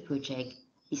should the project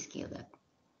be scaled up.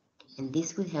 And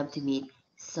this would help to meet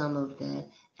some of the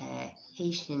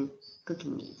Haitian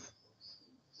cooking needs.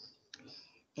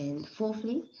 And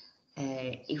fourthly,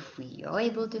 if we are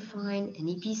able to find an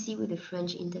EPC with a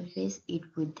French interface, it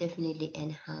would definitely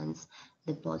enhance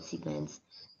the participants'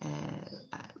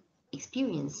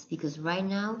 experience, because right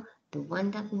now, the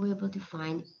one that we were able to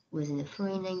find was in a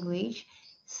foreign language,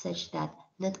 such that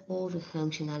not all the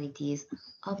functionalities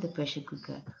of the pressure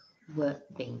cooker were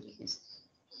being used.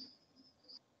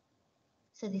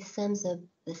 So this sums up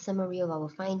the summary of our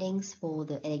findings for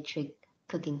the electric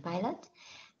cooking pilot.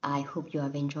 I hope you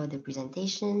have enjoyed the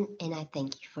presentation, and I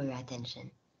thank you for your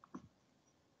attention.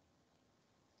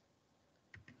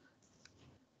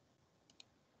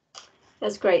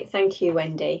 That's great. Thank you,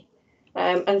 Wendy.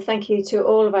 And thank you to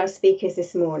all of our speakers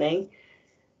this morning.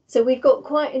 So we've got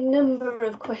quite a number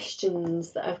of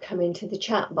questions that have come into the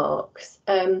chat box.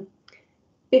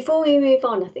 Before we move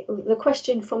on, I think the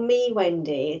question from me,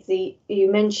 Wendy, is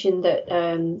you mentioned that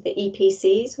the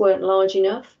EPCs weren't large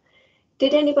enough.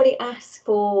 Did anybody ask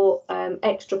for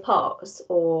extra parts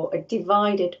or a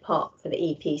divided part for the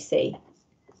EPC?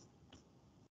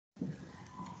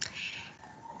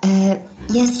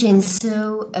 Yes, Jane.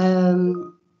 So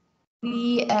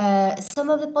some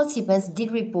of the participants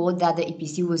did report that the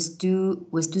EPC was too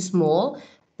small,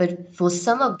 but for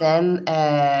some of them,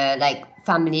 like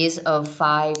families of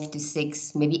 5 to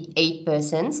 6, maybe 8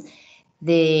 persons,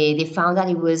 they found that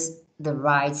it was the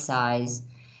right size.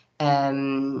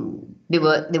 They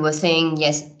were saying,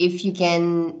 yes, if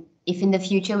in the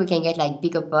future we can get like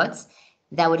bigger pots,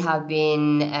 that would have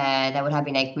been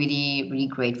like really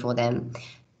great for them.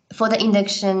 For the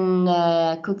induction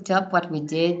cooktop, what we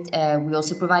did, we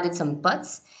also provided some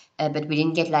pots, but we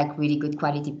didn't get like really good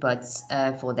quality pots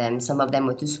for them. Some of them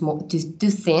were too small, too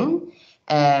thin.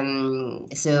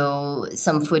 So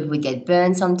some food would get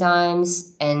burned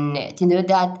sometimes. And to know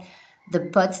that the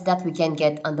pots that we can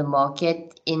get on the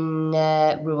market in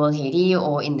rural Haiti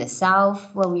or in the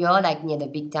south where we are, like near the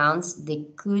big towns, they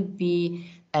could be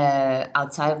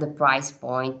outside of the price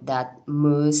point that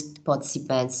most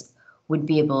participants would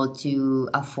be able to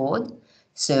afford.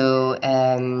 So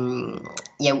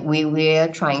yeah, we're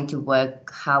trying to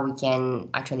work how we can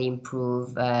actually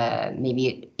improve,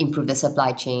 maybe improve the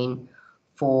supply chain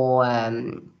for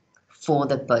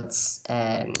the pots,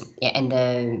 yeah, and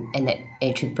the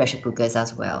electric pressure cookers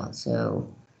as well. So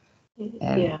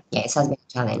yeah, it has been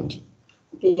a challenge.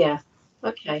 Yeah.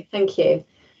 Okay. Thank you.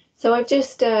 So I've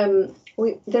just there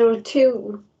are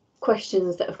 2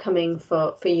 questions that have come in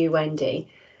for you, Wendy.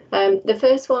 The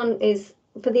first one is,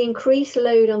 for the increased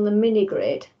load on the mini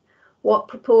grid, what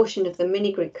proportion of the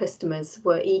mini grid customers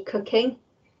were e-cooking?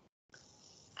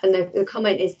 And the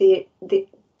comment is the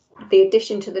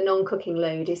addition to the non-cooking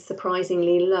load is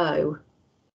surprisingly low.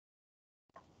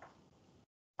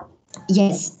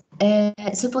 Yes.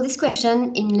 So for this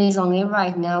question, in Les Anglais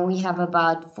right now, we have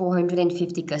about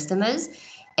 450 customers,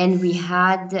 and we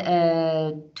had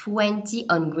 20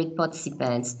 on-grid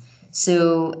participants.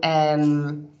 So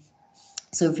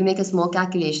so if we make a small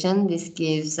calculation, this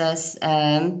gives us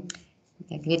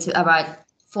calculate to about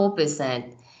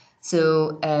 4%.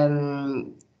 So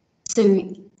so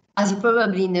as you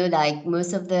probably know, like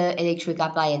most of the electric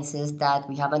appliances that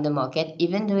we have on the market,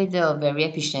 even though they are very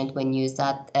efficient when used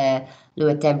at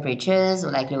lower temperatures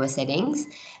or like lower settings,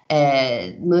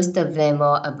 most of them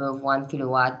are above 1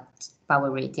 kilowatt power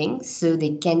rating, so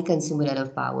they can consume a lot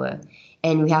of power.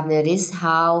 And we have noticed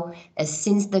how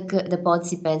since the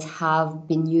participants have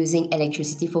been using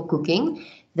electricity for cooking,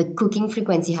 the cooking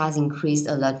frequency has increased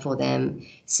a lot for them.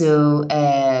 So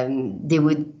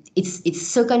it's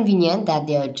so convenient that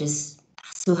they are just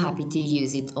so happy to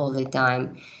use it all the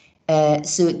time.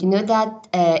 So you know that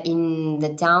in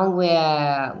the town where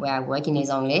I work in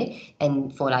Les Anglais,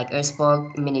 and for like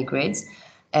EarthSpark mini grids,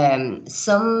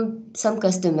 some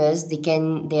customers they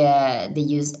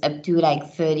use up to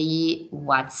like 30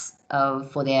 watts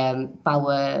for their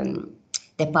power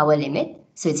limit.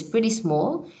 So it's pretty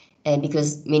small, And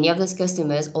because many of those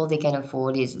customers, all they can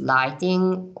afford is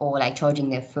lighting or like charging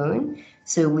their phone.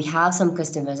 So we have some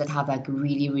customers that have like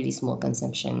really, really small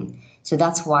consumption. So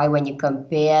that's why when you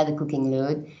compare the cooking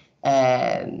load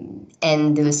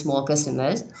and the small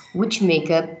customers, which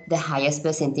make up the highest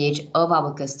percentage of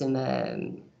our customers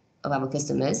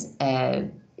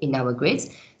in our grids.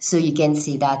 So you can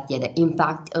see that the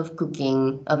impact of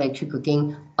electric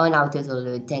cooking on our total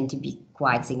load tend to be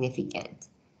quite significant.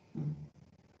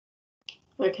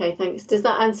 Okay, thanks. Does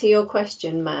that answer your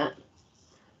question, Matt?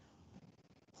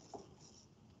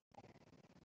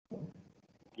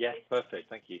 Yes, perfect.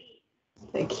 Thank you.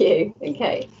 Thank you.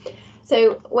 Okay.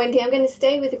 So, Wendy, I'm going to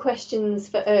stay with the questions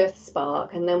for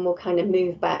EarthSpark, and then we'll kind of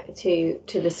move back to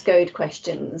the SCODE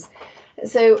questions.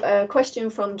 So, a question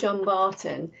from John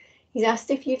Barton. He's asked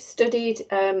if you've studied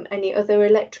any other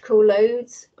electrical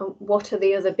loads. What are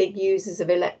the other big users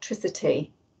of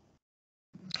electricity?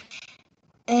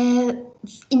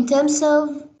 In terms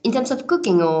of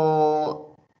cooking,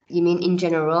 or you mean in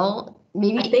general?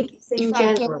 Maybe I think it's in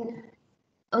general.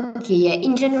 Okay, yeah.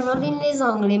 In general, in Les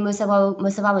Anglais, most of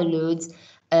our loads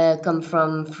come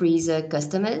from freezer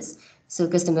customers. So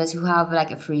customers who have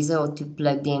like a freezer or two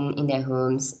plugged in their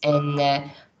homes,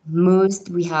 and most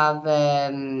we have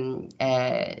they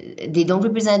don't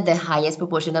represent the highest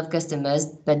proportion of customers,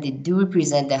 but they do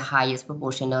represent the highest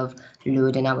proportion of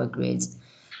load in our grids.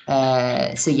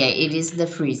 So yeah, it is the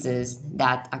freezers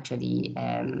that actually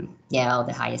are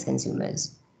the highest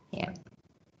consumers. Yeah.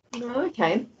 Oh,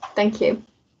 okay, thank you.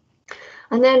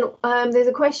 And then there's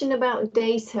a question about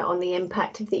data on the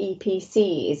impact of the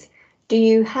EPCs. Do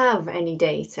you have any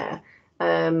data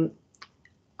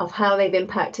of how they've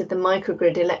impacted the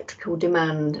microgrid electrical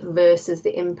demand versus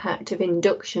the impact of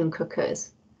induction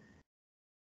cookers?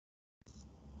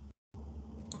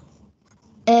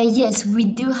 Yes, we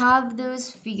do have those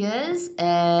figures,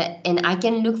 and I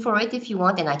can look for it if you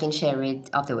want, and I can share it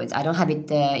afterwards. I don't have it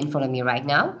in front of me right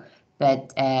now,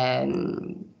 but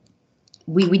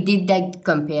we did like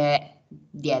compare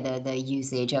the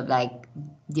usage of like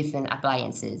different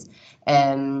appliances.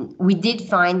 We did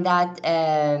find that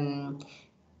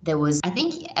there was, I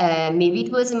think maybe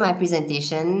it was in my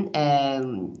presentation,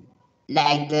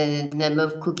 like the number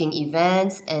of cooking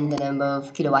events and the number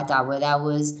of kilowatt hour that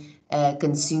was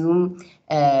consumed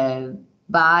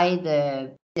by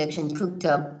the induction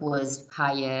cooktop was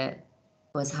higher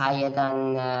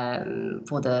than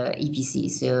for the EPC.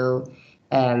 So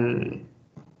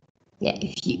yeah,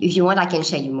 if you want, I can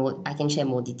share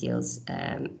more details.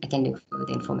 I can look for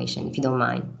the information if you don't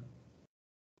mind.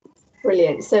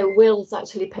 Brilliant. So Will's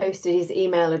actually posted his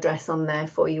email address on there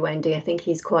for you, Wendy. I think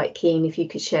he's quite keen if you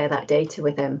could share that data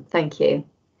with him. Thank you.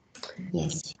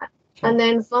 Yes. And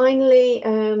then finally,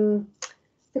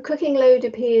 the cooking load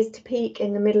appears to peak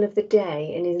in the middle of the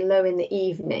day and is low in the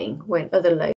evening when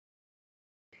other loads.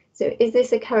 So is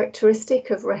this a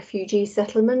characteristic of refugee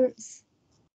settlements?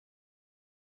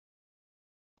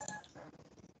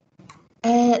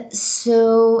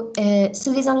 So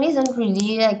Les Anglais don't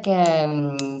really like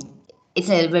it's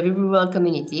a very rural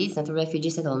community. It's not a refugee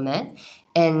settlement,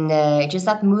 and just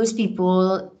that most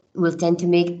people will tend to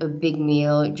make a big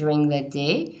meal during the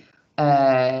day.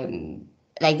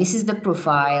 Like this is the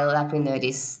profile that we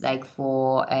notice, like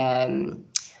for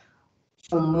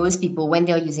most people when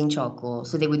they're using charcoal.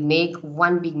 So they would make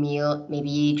one big meal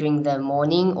maybe during the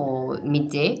morning or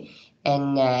midday,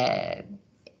 and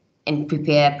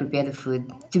prepare the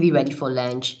food to be ready for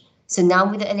lunch. So now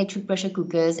with the electric pressure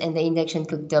cookers and the induction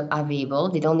cooktop available,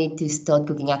 they don't need to start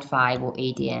cooking at 5 or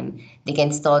 8 a.m. They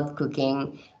can start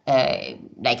cooking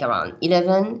like around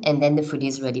 11, and then the food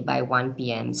is ready by 1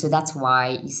 p.m. So that's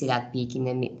why you see that peak in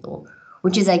the middle,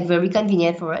 which is like very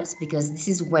convenient for us because this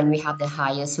is when we have the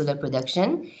highest solar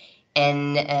production.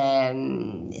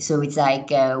 And so it's like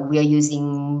we're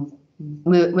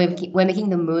making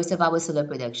the most of our solar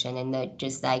production and not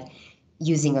just like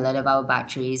using a lot of our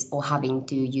batteries or having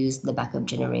to use the backup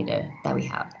generator that we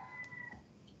have.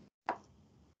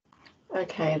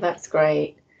 Okay, that's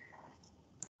great.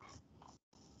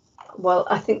 Well,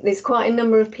 I think there's quite a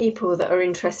number of people that are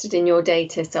interested in your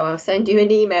data, so I'll send you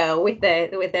an email with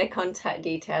their contact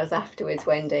details afterwards,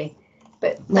 Wendy.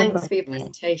 But thanks for your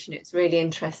presentation. It's really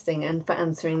interesting and for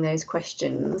answering those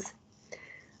questions.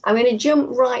 I'm going to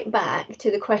jump right back to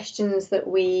the questions that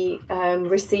we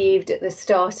received at the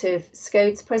start of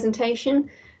SCODE's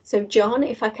presentation. So John,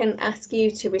 if I can ask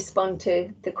you to respond to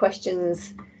the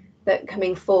questions that are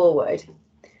coming forward.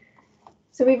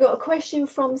 So we've got a question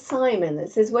from Simon that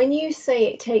says, when you say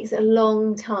it takes a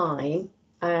long time,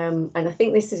 and I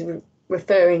think this is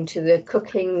referring to the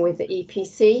cooking with the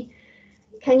EPC,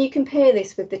 can you compare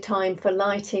this with the time for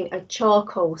lighting a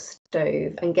charcoal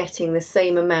stove and getting the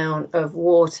same amount of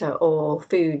water or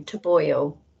food to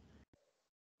boil?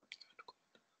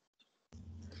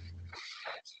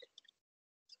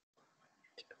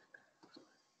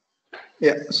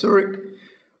 Yeah, sorry.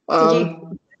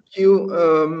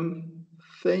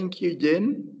 Thank you,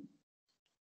 Jen.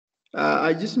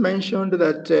 I just mentioned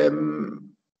that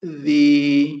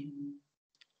the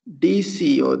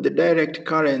DC or the direct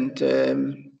current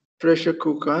pressure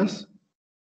cookers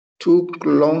took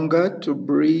longer to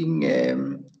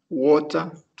bring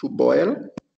water to boil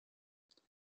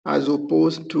as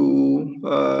opposed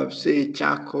to, say,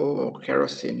 charcoal or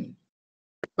kerosene.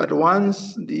 But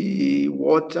once the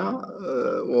water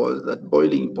was at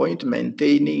boiling point,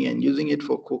 maintaining and using it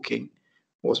for cooking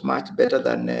was much better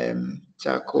than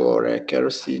charcoal or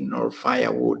kerosene or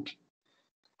firewood.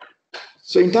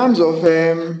 So in terms of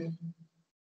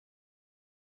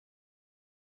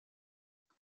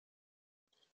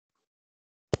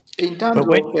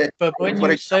but when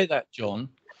you say that, John,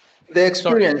 the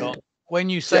experience. Sorry, John, when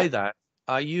you say that,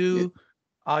 are you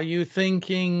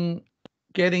thinking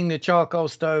getting the charcoal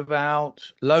stove out,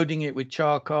 loading it with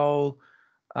charcoal,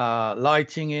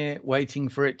 lighting it, waiting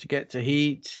for it to get to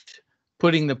heat,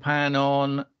 putting the pan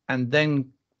on, and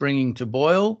then bringing to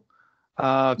boil,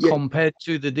 compared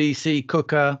to the DC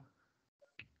cooker,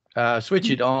 switch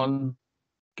it on,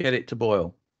 get it to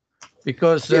boil?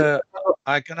 Because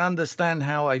I can understand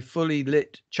how a fully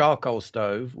lit charcoal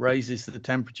stove raises the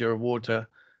temperature of water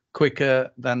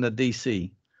quicker than the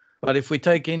DC. But if we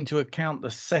take into account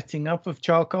the setting up of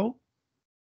charcoal,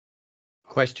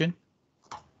 question?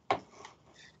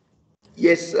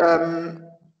 Yes,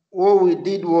 what we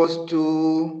did was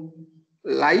to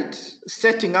light.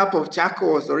 Setting up of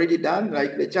charcoal was already done,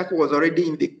 like the charcoal was already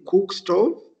in the cook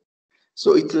stove.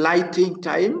 So it's lighting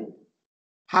time,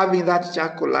 having that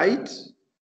charcoal light,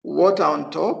 water on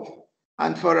top.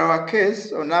 And for our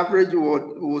case, on average,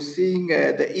 we're seeing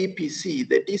the EPC,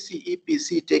 the DC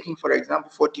EPC taking, for example,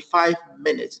 45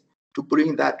 minutes to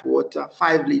bring that water,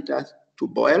 5 liters, to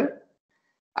boil,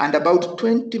 and about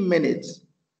 20 minutes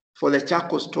for the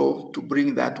charcoal stove to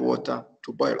bring that water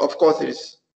to boil. Of course, there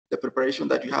is the preparation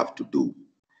that you have to do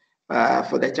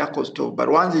for the charcoal stove. But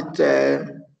once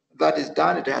that is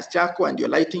done, it has charcoal and you're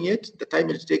lighting it, the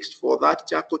time it takes for that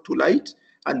charcoal to light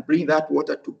and bring that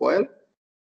water to boil,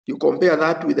 you compare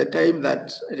that with the time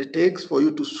that it takes for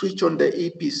you to switch on the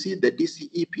EPC, the DC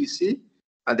EPC,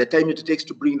 and the time it takes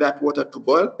to bring that water to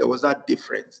boil, there was that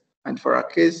difference. And for our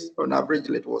case, on average,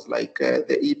 it was like the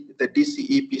DC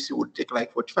EPC would take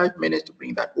like 45 minutes to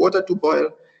bring that water to boil,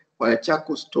 while a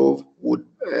charcoal stove would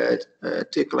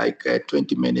take like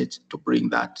 20 minutes to bring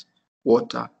that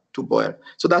water to boil.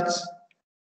 So that's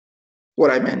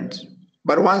what I meant.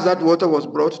 But once that water was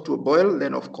brought to a boil,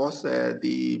 then of course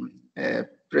the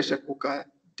pressure cooker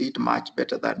did much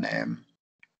better than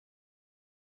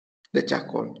the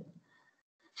charcoal.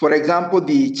 For example,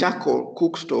 the charcoal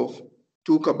cook stove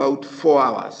took about 4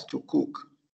 hours to cook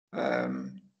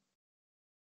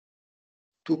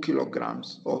 2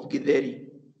 kilograms of githeri,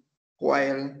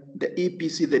 while the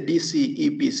EPC, the DC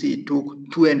EPC, took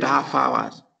 2.5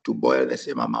 hours to boil the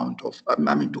same amount of,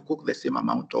 to cook the same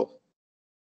amount of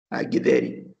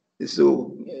githeri.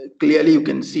 So clearly you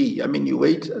can see, you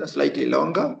wait slightly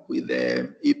longer with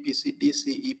the EPC,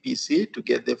 DC EPC to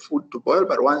get the food to boil,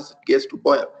 but once it gets to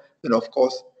boil, then of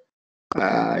course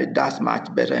it does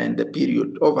much better, and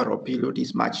the overall period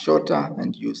is much shorter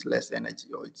and use less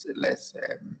energy, or it's less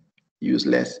use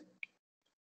less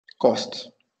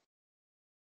cost.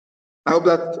 I hope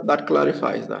that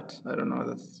clarifies that. I don't know if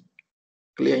that's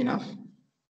clear enough.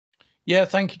 Yeah,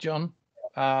 thank you, John.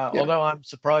 Although I'm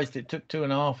surprised it took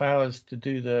 2.5 hours to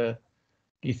do the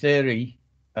githeri.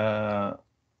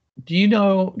 Do you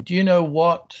know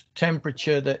what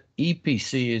temperature the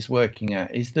EPC is working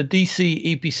at? Is the DC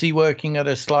EPC working at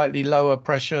a slightly lower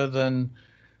pressure than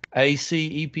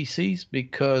AC EPCs?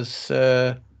 Because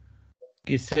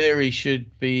githeri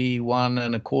should be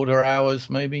 1.25 hours,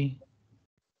 maybe.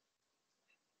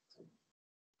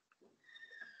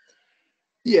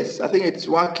 Yes, I think it's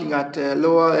working at a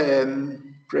lower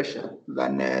pressure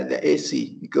than the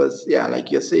AC, because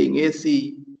like you're saying,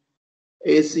 AC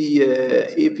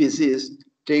EPCs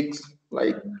takes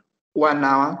like 1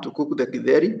 hour to cook the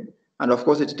githeri, and of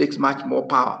course it takes much more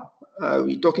power.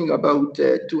 We're talking about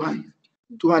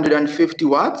 250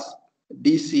 watts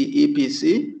DC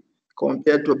EPC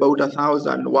compared to about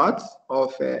 1,000 watts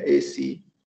of AC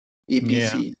EPC.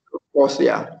 Yeah. Of course,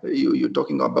 you're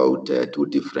talking about 2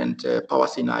 different power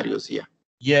scenarios here.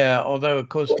 Yeah, although of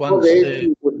course once the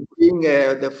AC would bring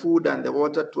the food and the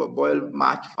water to a boil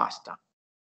much faster.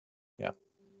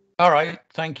 All right,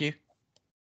 thank you.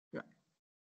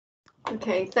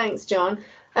 Okay, thanks, John.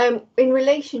 In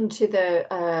relation to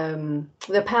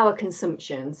the power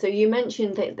consumption, so you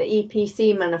mentioned that the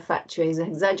EPC manufacturers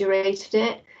exaggerated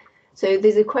it. So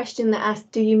there's a question that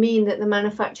asked, do you mean that the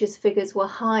manufacturers' figures were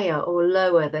higher or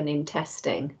lower than in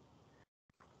testing?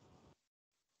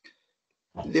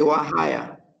 They were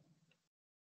higher.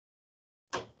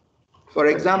 For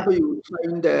example, you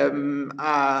find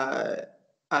at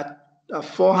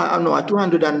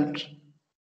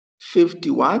 250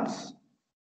 watts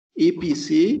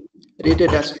EPC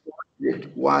rated as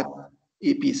 400 watt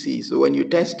EPC. So when you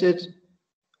test it,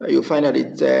 you find that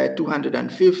it's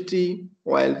 250,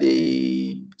 while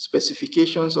the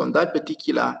specifications on that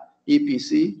particular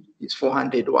EPC is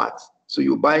 400 watts. So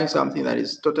you're buying something that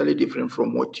is totally different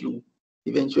from what you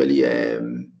eventually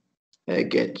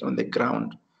get on the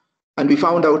ground. And we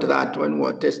found out that when we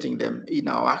were testing them in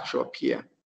our workshop here.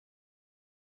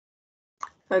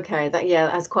 Okay, that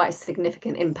has quite a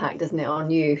significant impact, doesn't it,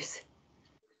 on use?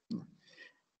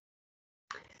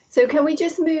 So can we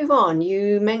just move on?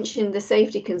 You mentioned the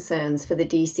safety concerns for the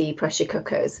DC pressure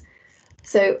cookers.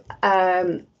 So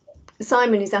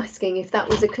Simon is asking if that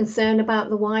was a concern about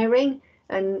the wiring,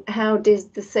 and how does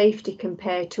the safety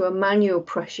compare to a manual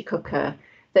pressure cooker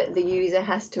that the user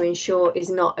has to ensure is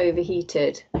not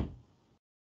overheated?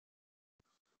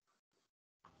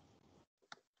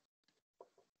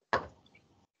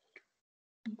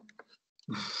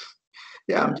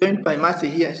 Yeah, I'm joined by Marcy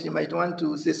here. She might want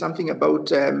to say something about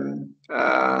the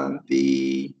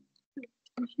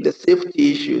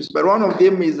safety issues. But one of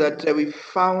them is that we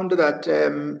found that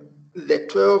the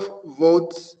 12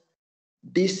 volts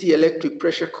DC electric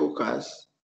pressure cookers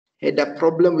had a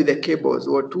problem with the cables.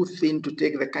 They were too thin to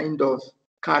take the kind of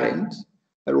current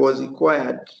that was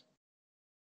required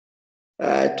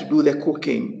to do the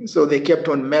cooking. So they kept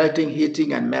on melting,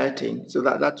 heating, and melting. So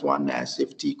that's one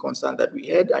safety concern that we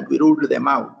had, and we ruled them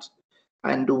out.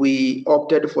 And we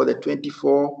opted for the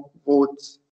 24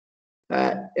 volts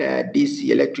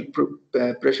DC electric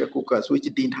pressure cookers, which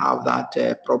didn't have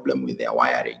that problem with their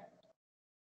wiring.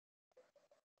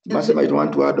 Marcy might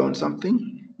want to add on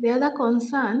something. The other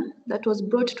concern that was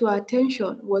brought to our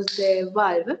attention was the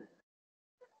valve.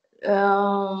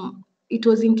 It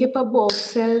was incapable of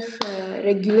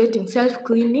self-regulating,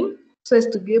 self-cleaning, so as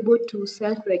to be able to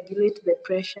self-regulate the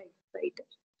pressure inside.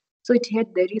 So it had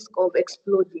the risk of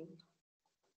exploding.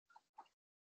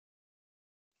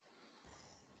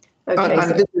 Okay,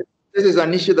 and this is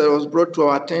an issue that was brought to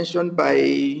our attention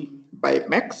by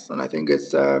MECS, and I think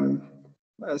it's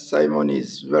Simon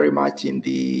is very much in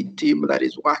the team that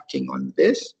is working on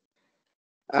this.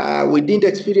 We didn't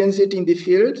experience it in the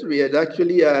field. We had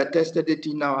actually tested it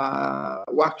in our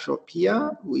workshop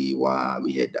here. We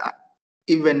had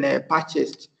even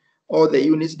purchased all the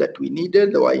units that we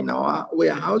needed. They were in our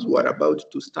warehouse. We were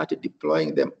about to start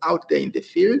deploying them out there in the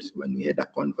field when we had a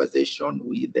conversation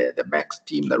with the MECS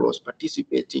team that was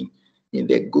participating in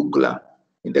the Google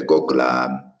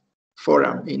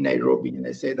forum in Nairobi. And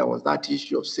they said there was that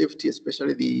issue of safety,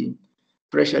 especially the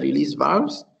pressure release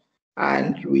valves.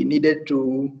 And we needed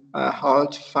to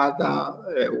halt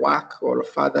further work or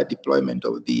further deployment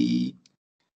of the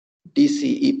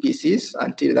DC EPCs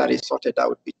until that is sorted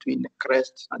out between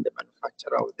Crest and the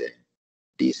manufacturer of the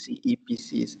DC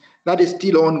EPCs. That is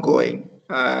still ongoing,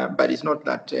 but it's not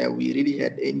that we really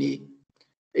had any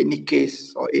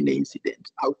case or any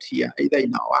incident out here, either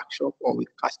in our workshop or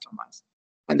with customers.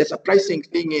 And the surprising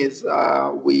thing is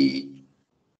we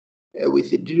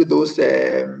withdrew those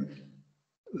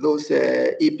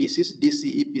EPCs, DC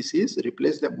EPCs,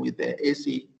 replace them with the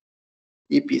AC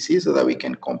EPCs so that we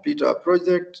can complete our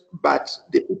project. But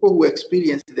the people who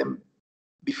experienced them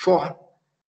before,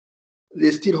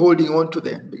 they're still holding on to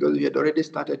them because we had already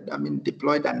started,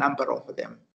 deployed a number of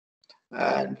them.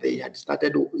 And they had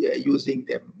started using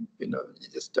them,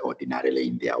 just ordinarily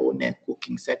in their own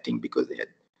cooking setting because they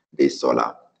had this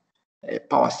solar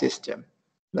power system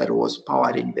that was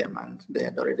powering them, and they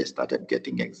had already started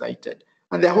getting excited.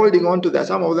 And they're holding on to that.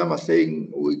 Some of them are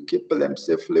saying we keep them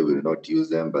safely, we will not use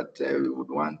them, but we would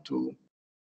want to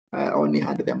only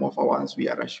hand them over once we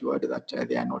are assured that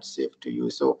they are not safe to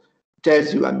use. So it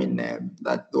tells you,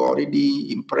 that they're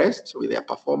already impressed with their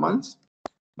performance,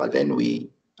 but then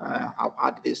we have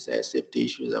had these safety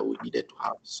issues that we needed to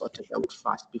have sorted out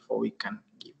first before we can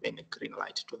give any green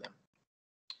light to them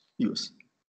use.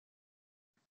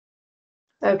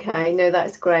 Okay, no,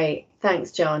 that's great.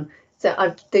 Thanks, John. So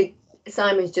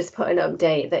Simon's just put an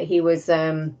update that he was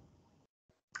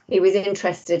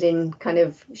interested in kind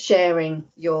of sharing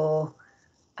your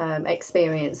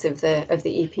experience of the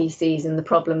EPCs and the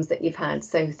problems that you've had.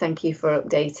 So thank you for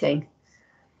updating.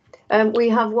 We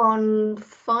have one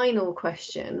final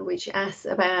question which asks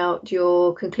about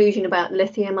your conclusion about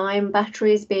lithium-ion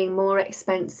batteries being more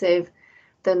expensive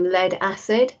than lead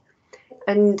acid,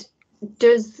 and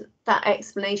does that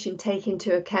explanation take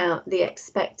into account the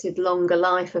expected longer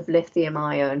life of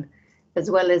lithium-ion as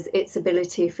well as its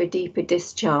ability for deeper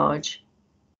discharge?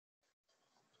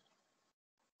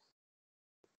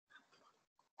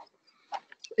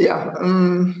 Yeah,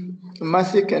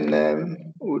 Mercy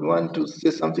would want to say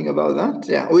something about that.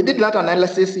 Yeah, we did that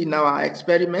analysis in our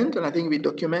experiment, and I think we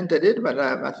documented it, but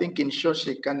I think in short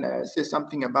she can say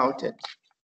something about it.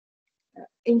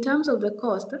 In terms of the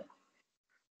cost,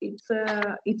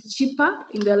 it's cheaper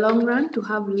in the long run to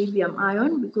have lithium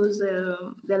ion because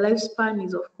the lifespan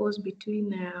is of course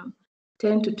between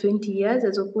 10 to 20 years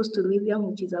as opposed to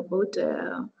lithium, which is about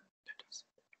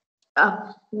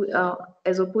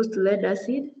as opposed to lead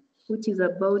acid, which is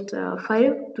about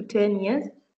 5 to 10 years.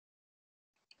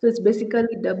 So it's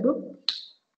basically double.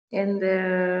 And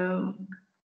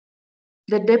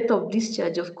the depth of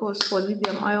discharge, of course, for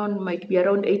lithium ion might be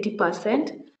around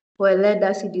 80%, while lead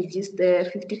acid is just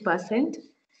 50%.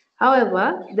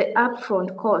 However, the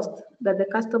upfront cost that the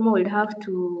customer will have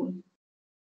to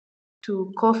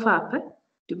cough up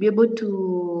to be able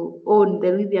to own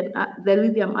the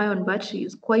lithium ion battery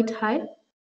is quite high,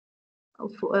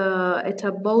 at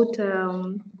about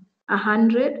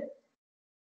 100.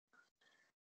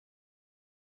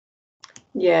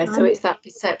 Yeah, so it's that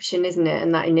perception, isn't it,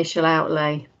 and that initial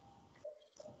outlay.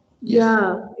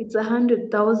 Yeah, it's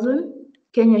 100,000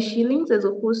 Kenya shillings as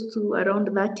opposed to around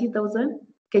 30,000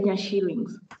 Kenya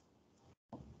shillings.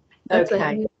 That's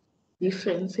a huge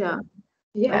difference, yeah.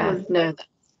 Yeah,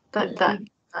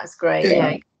 that's great.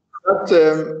 Yeah.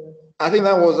 I think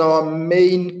that was our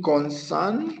main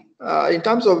concern. In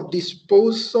terms of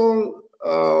disposal,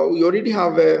 we already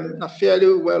have a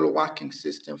fairly well working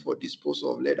system for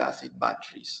disposal of lead acid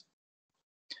batteries.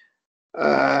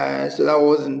 So that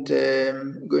wasn't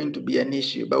going to be an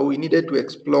issue, but we needed to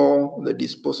explore the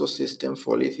disposal system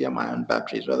for lithium ion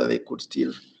batteries, whether they could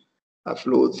still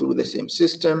flow through the same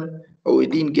system. But we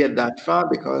didn't get that far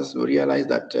because we realized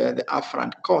that the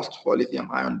upfront cost for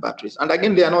lithium ion batteries, and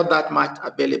again, they are not that much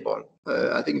available.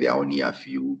 I think there are only a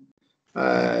few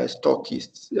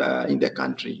stockists in the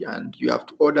country, and you have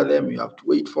to order them, you have to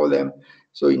wait for them.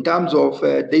 So in terms of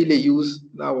daily use,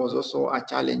 that was also a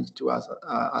challenge to us,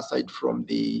 aside from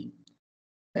the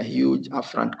huge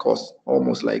upfront cost,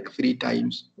 almost like 3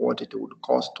 times what it would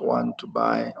cost one to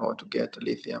buy or to get a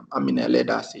lead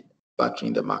acid battery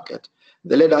in the market.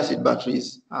 The lead acid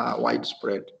batteries are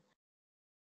widespread.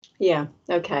 Yeah,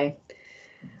 okay.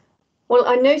 Well,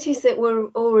 I noticed that we're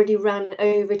already ran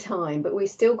over time, but we've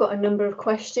still got a number of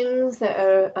questions that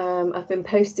are have been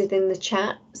posted in the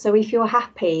chat. So if you're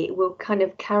happy, we'll kind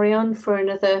of carry on for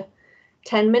another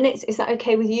 10 minutes. Is that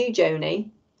okay with you,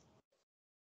 Joni?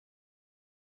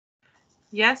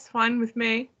 Yes, fine with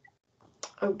me.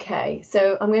 Okay,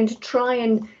 so I'm going to try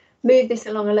and move this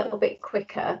along a little bit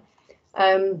quicker.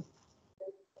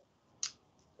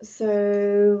 So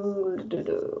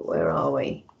where are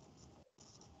we?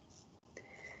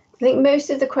 I think most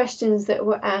of the questions that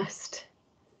were asked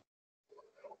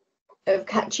of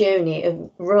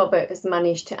Kachione, Robert has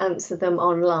managed to answer them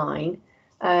online.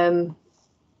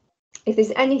 If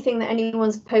there's anything that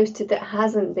anyone's posted that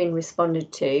hasn't been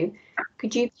responded to,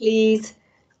 could you please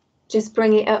just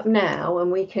bring it up now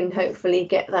and we can hopefully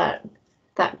get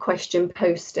that question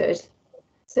posted.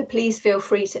 So please feel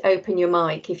free to open your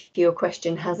mic if your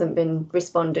question hasn't been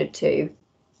responded to.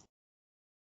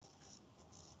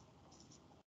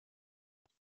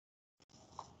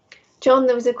 John,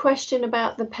 there was a question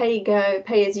about the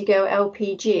pay-as-you-go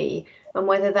LPG and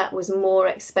whether that was more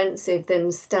expensive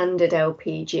than standard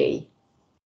LPG.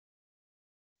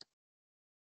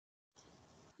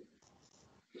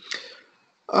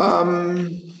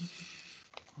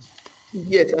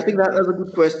 Yes, I think that's a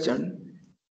good question.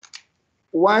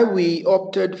 Why we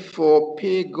opted for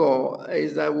pay-go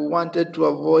is that we wanted to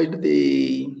avoid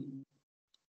the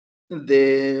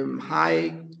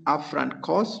high upfront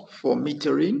cost for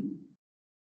metering,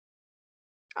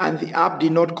 and the app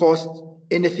did not cost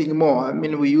anything more. I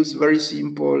mean, we use very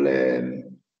simple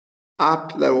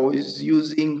app that was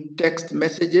using text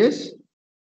messages,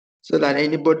 so that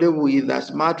anybody with a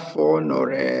smartphone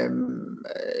or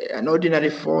an ordinary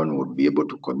phone would be able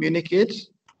to communicate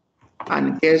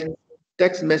and get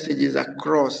text messages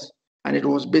across. And it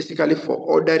was basically for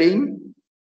ordering,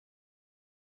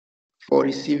 for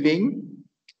receiving,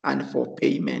 and for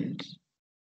payment.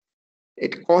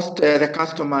 It cost the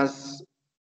customers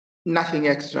nothing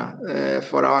extra.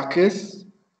 For our case,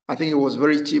 I think it was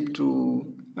very cheap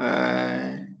to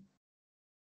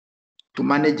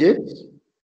manage it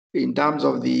in terms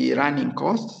of the running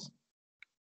costs,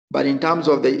 but in terms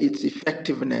of its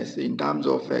effectiveness, in terms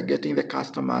of getting the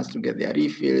customers to get their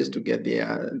refills, to get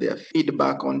their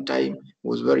feedback on time,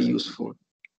 was very useful.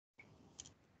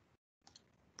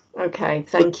 Okay,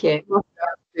 thank you.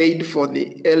 Paid for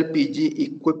the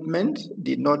LPG equipment,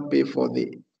 did not pay for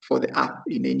the app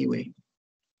in any way.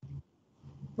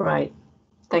 Right.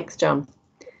 Thanks, John.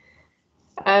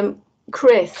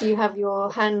 Chris, you have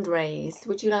your hand raised.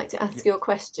 Would you like to ask your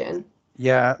question?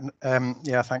 Yeah,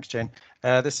 thanks, Jane.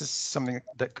 This is something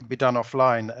that can be done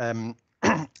offline.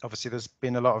 Obviously, there's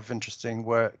been a lot of interesting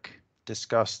work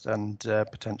discussed and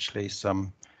potentially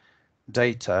some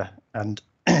data, and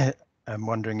I'm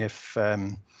wondering if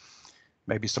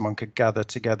maybe someone could gather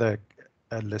together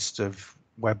a list of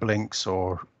web links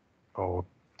or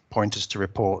pointers to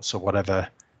reports or whatever,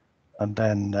 and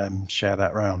then share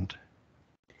that around.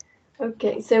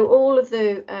 Okay, so all of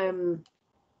the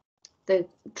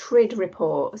TRID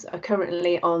reports are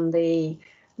currently on the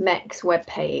MECS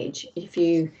webpage. If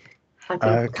you, I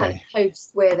can kind of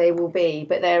post where they will be,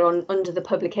 but they're under the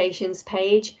publications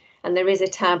page, and there is a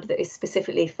tab that is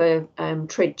specifically for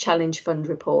TRID Challenge Fund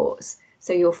reports.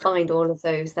 So you'll find all of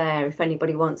those there if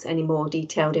anybody wants any more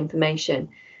detailed information.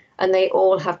 And they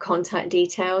all have contact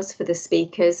details for the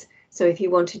speakers. So if you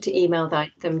wanted to email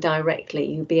them directly,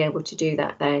 you'd be able to do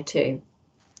that there too.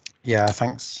 Yeah,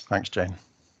 thanks, Jane.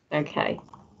 Okay.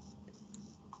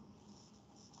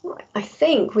 I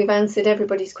think we've answered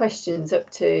everybody's questions up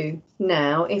to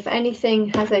now. If anything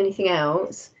has anything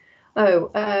else.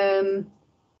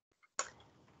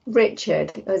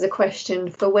 Richard has a question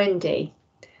for Wendy.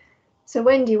 So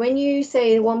Wendy, when you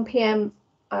say 1 p.m,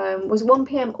 was 1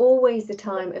 p.m. always the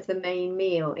time of the main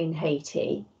meal in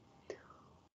Haiti,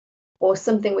 or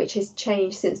something which has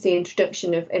changed since the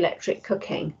introduction of electric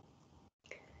cooking?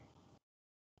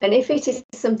 And if it is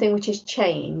something which has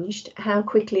changed, how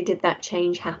quickly did that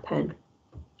change happen?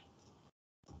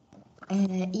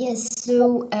 Yes,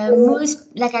 so most,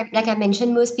 like I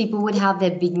mentioned, most people would have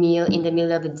their big meal in the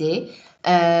middle of the day,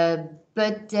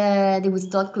 but they would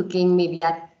start cooking maybe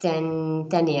at 10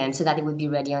 a.m. so that it would be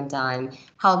ready on time.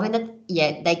 However,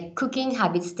 like cooking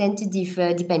habits tend to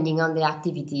differ depending on the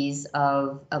activities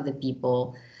of the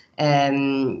people.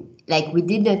 Like we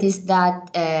did notice that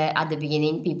at the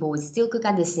beginning, people would still cook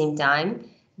at the same time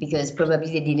because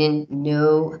probably they didn't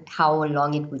know how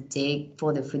long it would take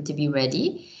for the food to be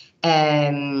ready.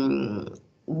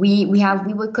 We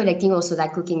were collecting also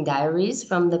like cooking diaries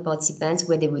from the participants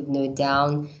where they would note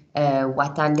down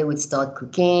what time they would start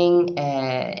cooking,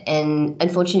 and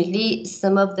unfortunately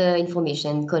some of the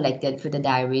information collected through the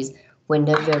diaries were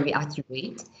not very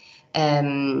accurate,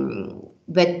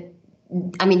 but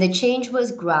I mean the change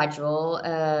was gradual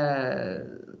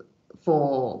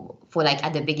for like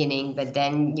at the beginning, but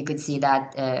then you could see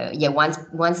that once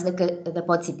the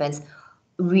participants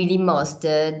really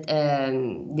mastered,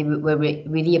 they were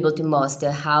really able to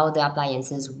master how the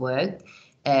appliances worked.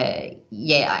 It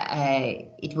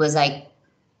was like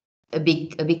a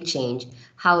big change.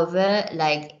 However,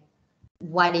 like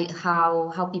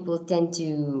how people tend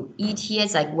to eat here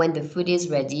is like when the food is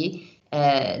ready,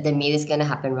 the meal is gonna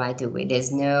happen right away.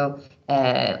 There's no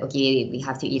okay, we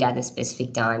have to eat at a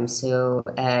specific time. So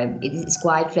it's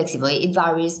quite flexible. It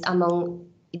varied among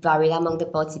the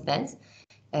participants.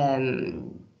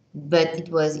 But it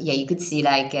was, you could see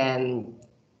like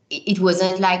it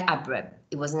wasn't like abrupt.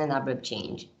 It wasn't an abrupt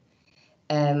change.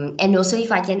 And also,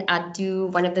 if I can add to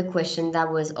one of the questions that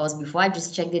was asked before, I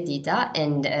just checked the data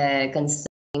and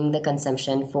concerning the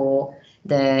consumption for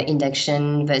the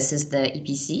induction versus the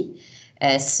EPC.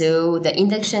 So the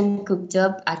induction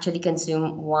cooktop actually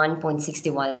consumed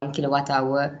 1.61 kilowatt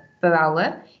hour per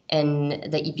hour, and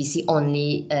the EPC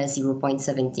only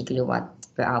 0.70 kilowatt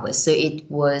per hour. So it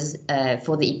was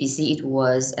for the EPC, it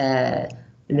was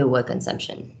lower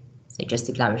consumption. So just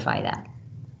to clarify that.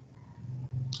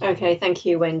 Okay, thank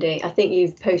you, Wendy. I think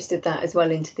you've posted that as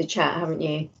well into the chat, haven't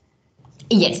you?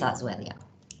 Yes, as well, yeah.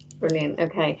 Brilliant.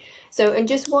 Okay. So, and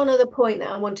just one other point that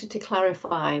I wanted to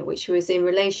clarify, which was in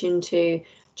relation to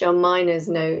John Mina's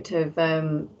note of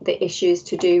the issues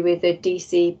to do with the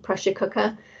DC pressure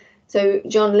cooker. So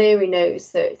John Leary notes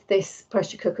that this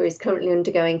pressure cooker is currently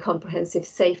undergoing comprehensive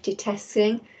safety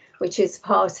testing, which is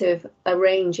part of a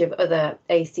range of other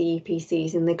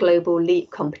ACEPCs in the global LEAP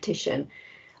competition.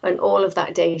 And all of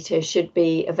that data should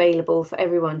be available for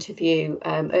everyone to view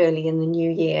early in the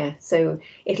new year. So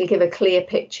it'll give a clear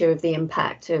picture of the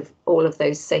impact of all of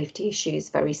those safety issues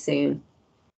very soon.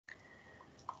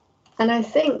 And I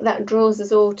think that draws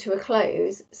us all to a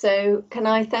close. So can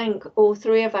I thank all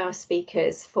three of our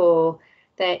speakers for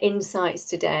their insights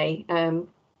today.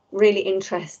 Really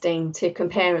interesting to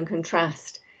compare and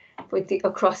contrast with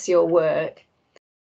across your work.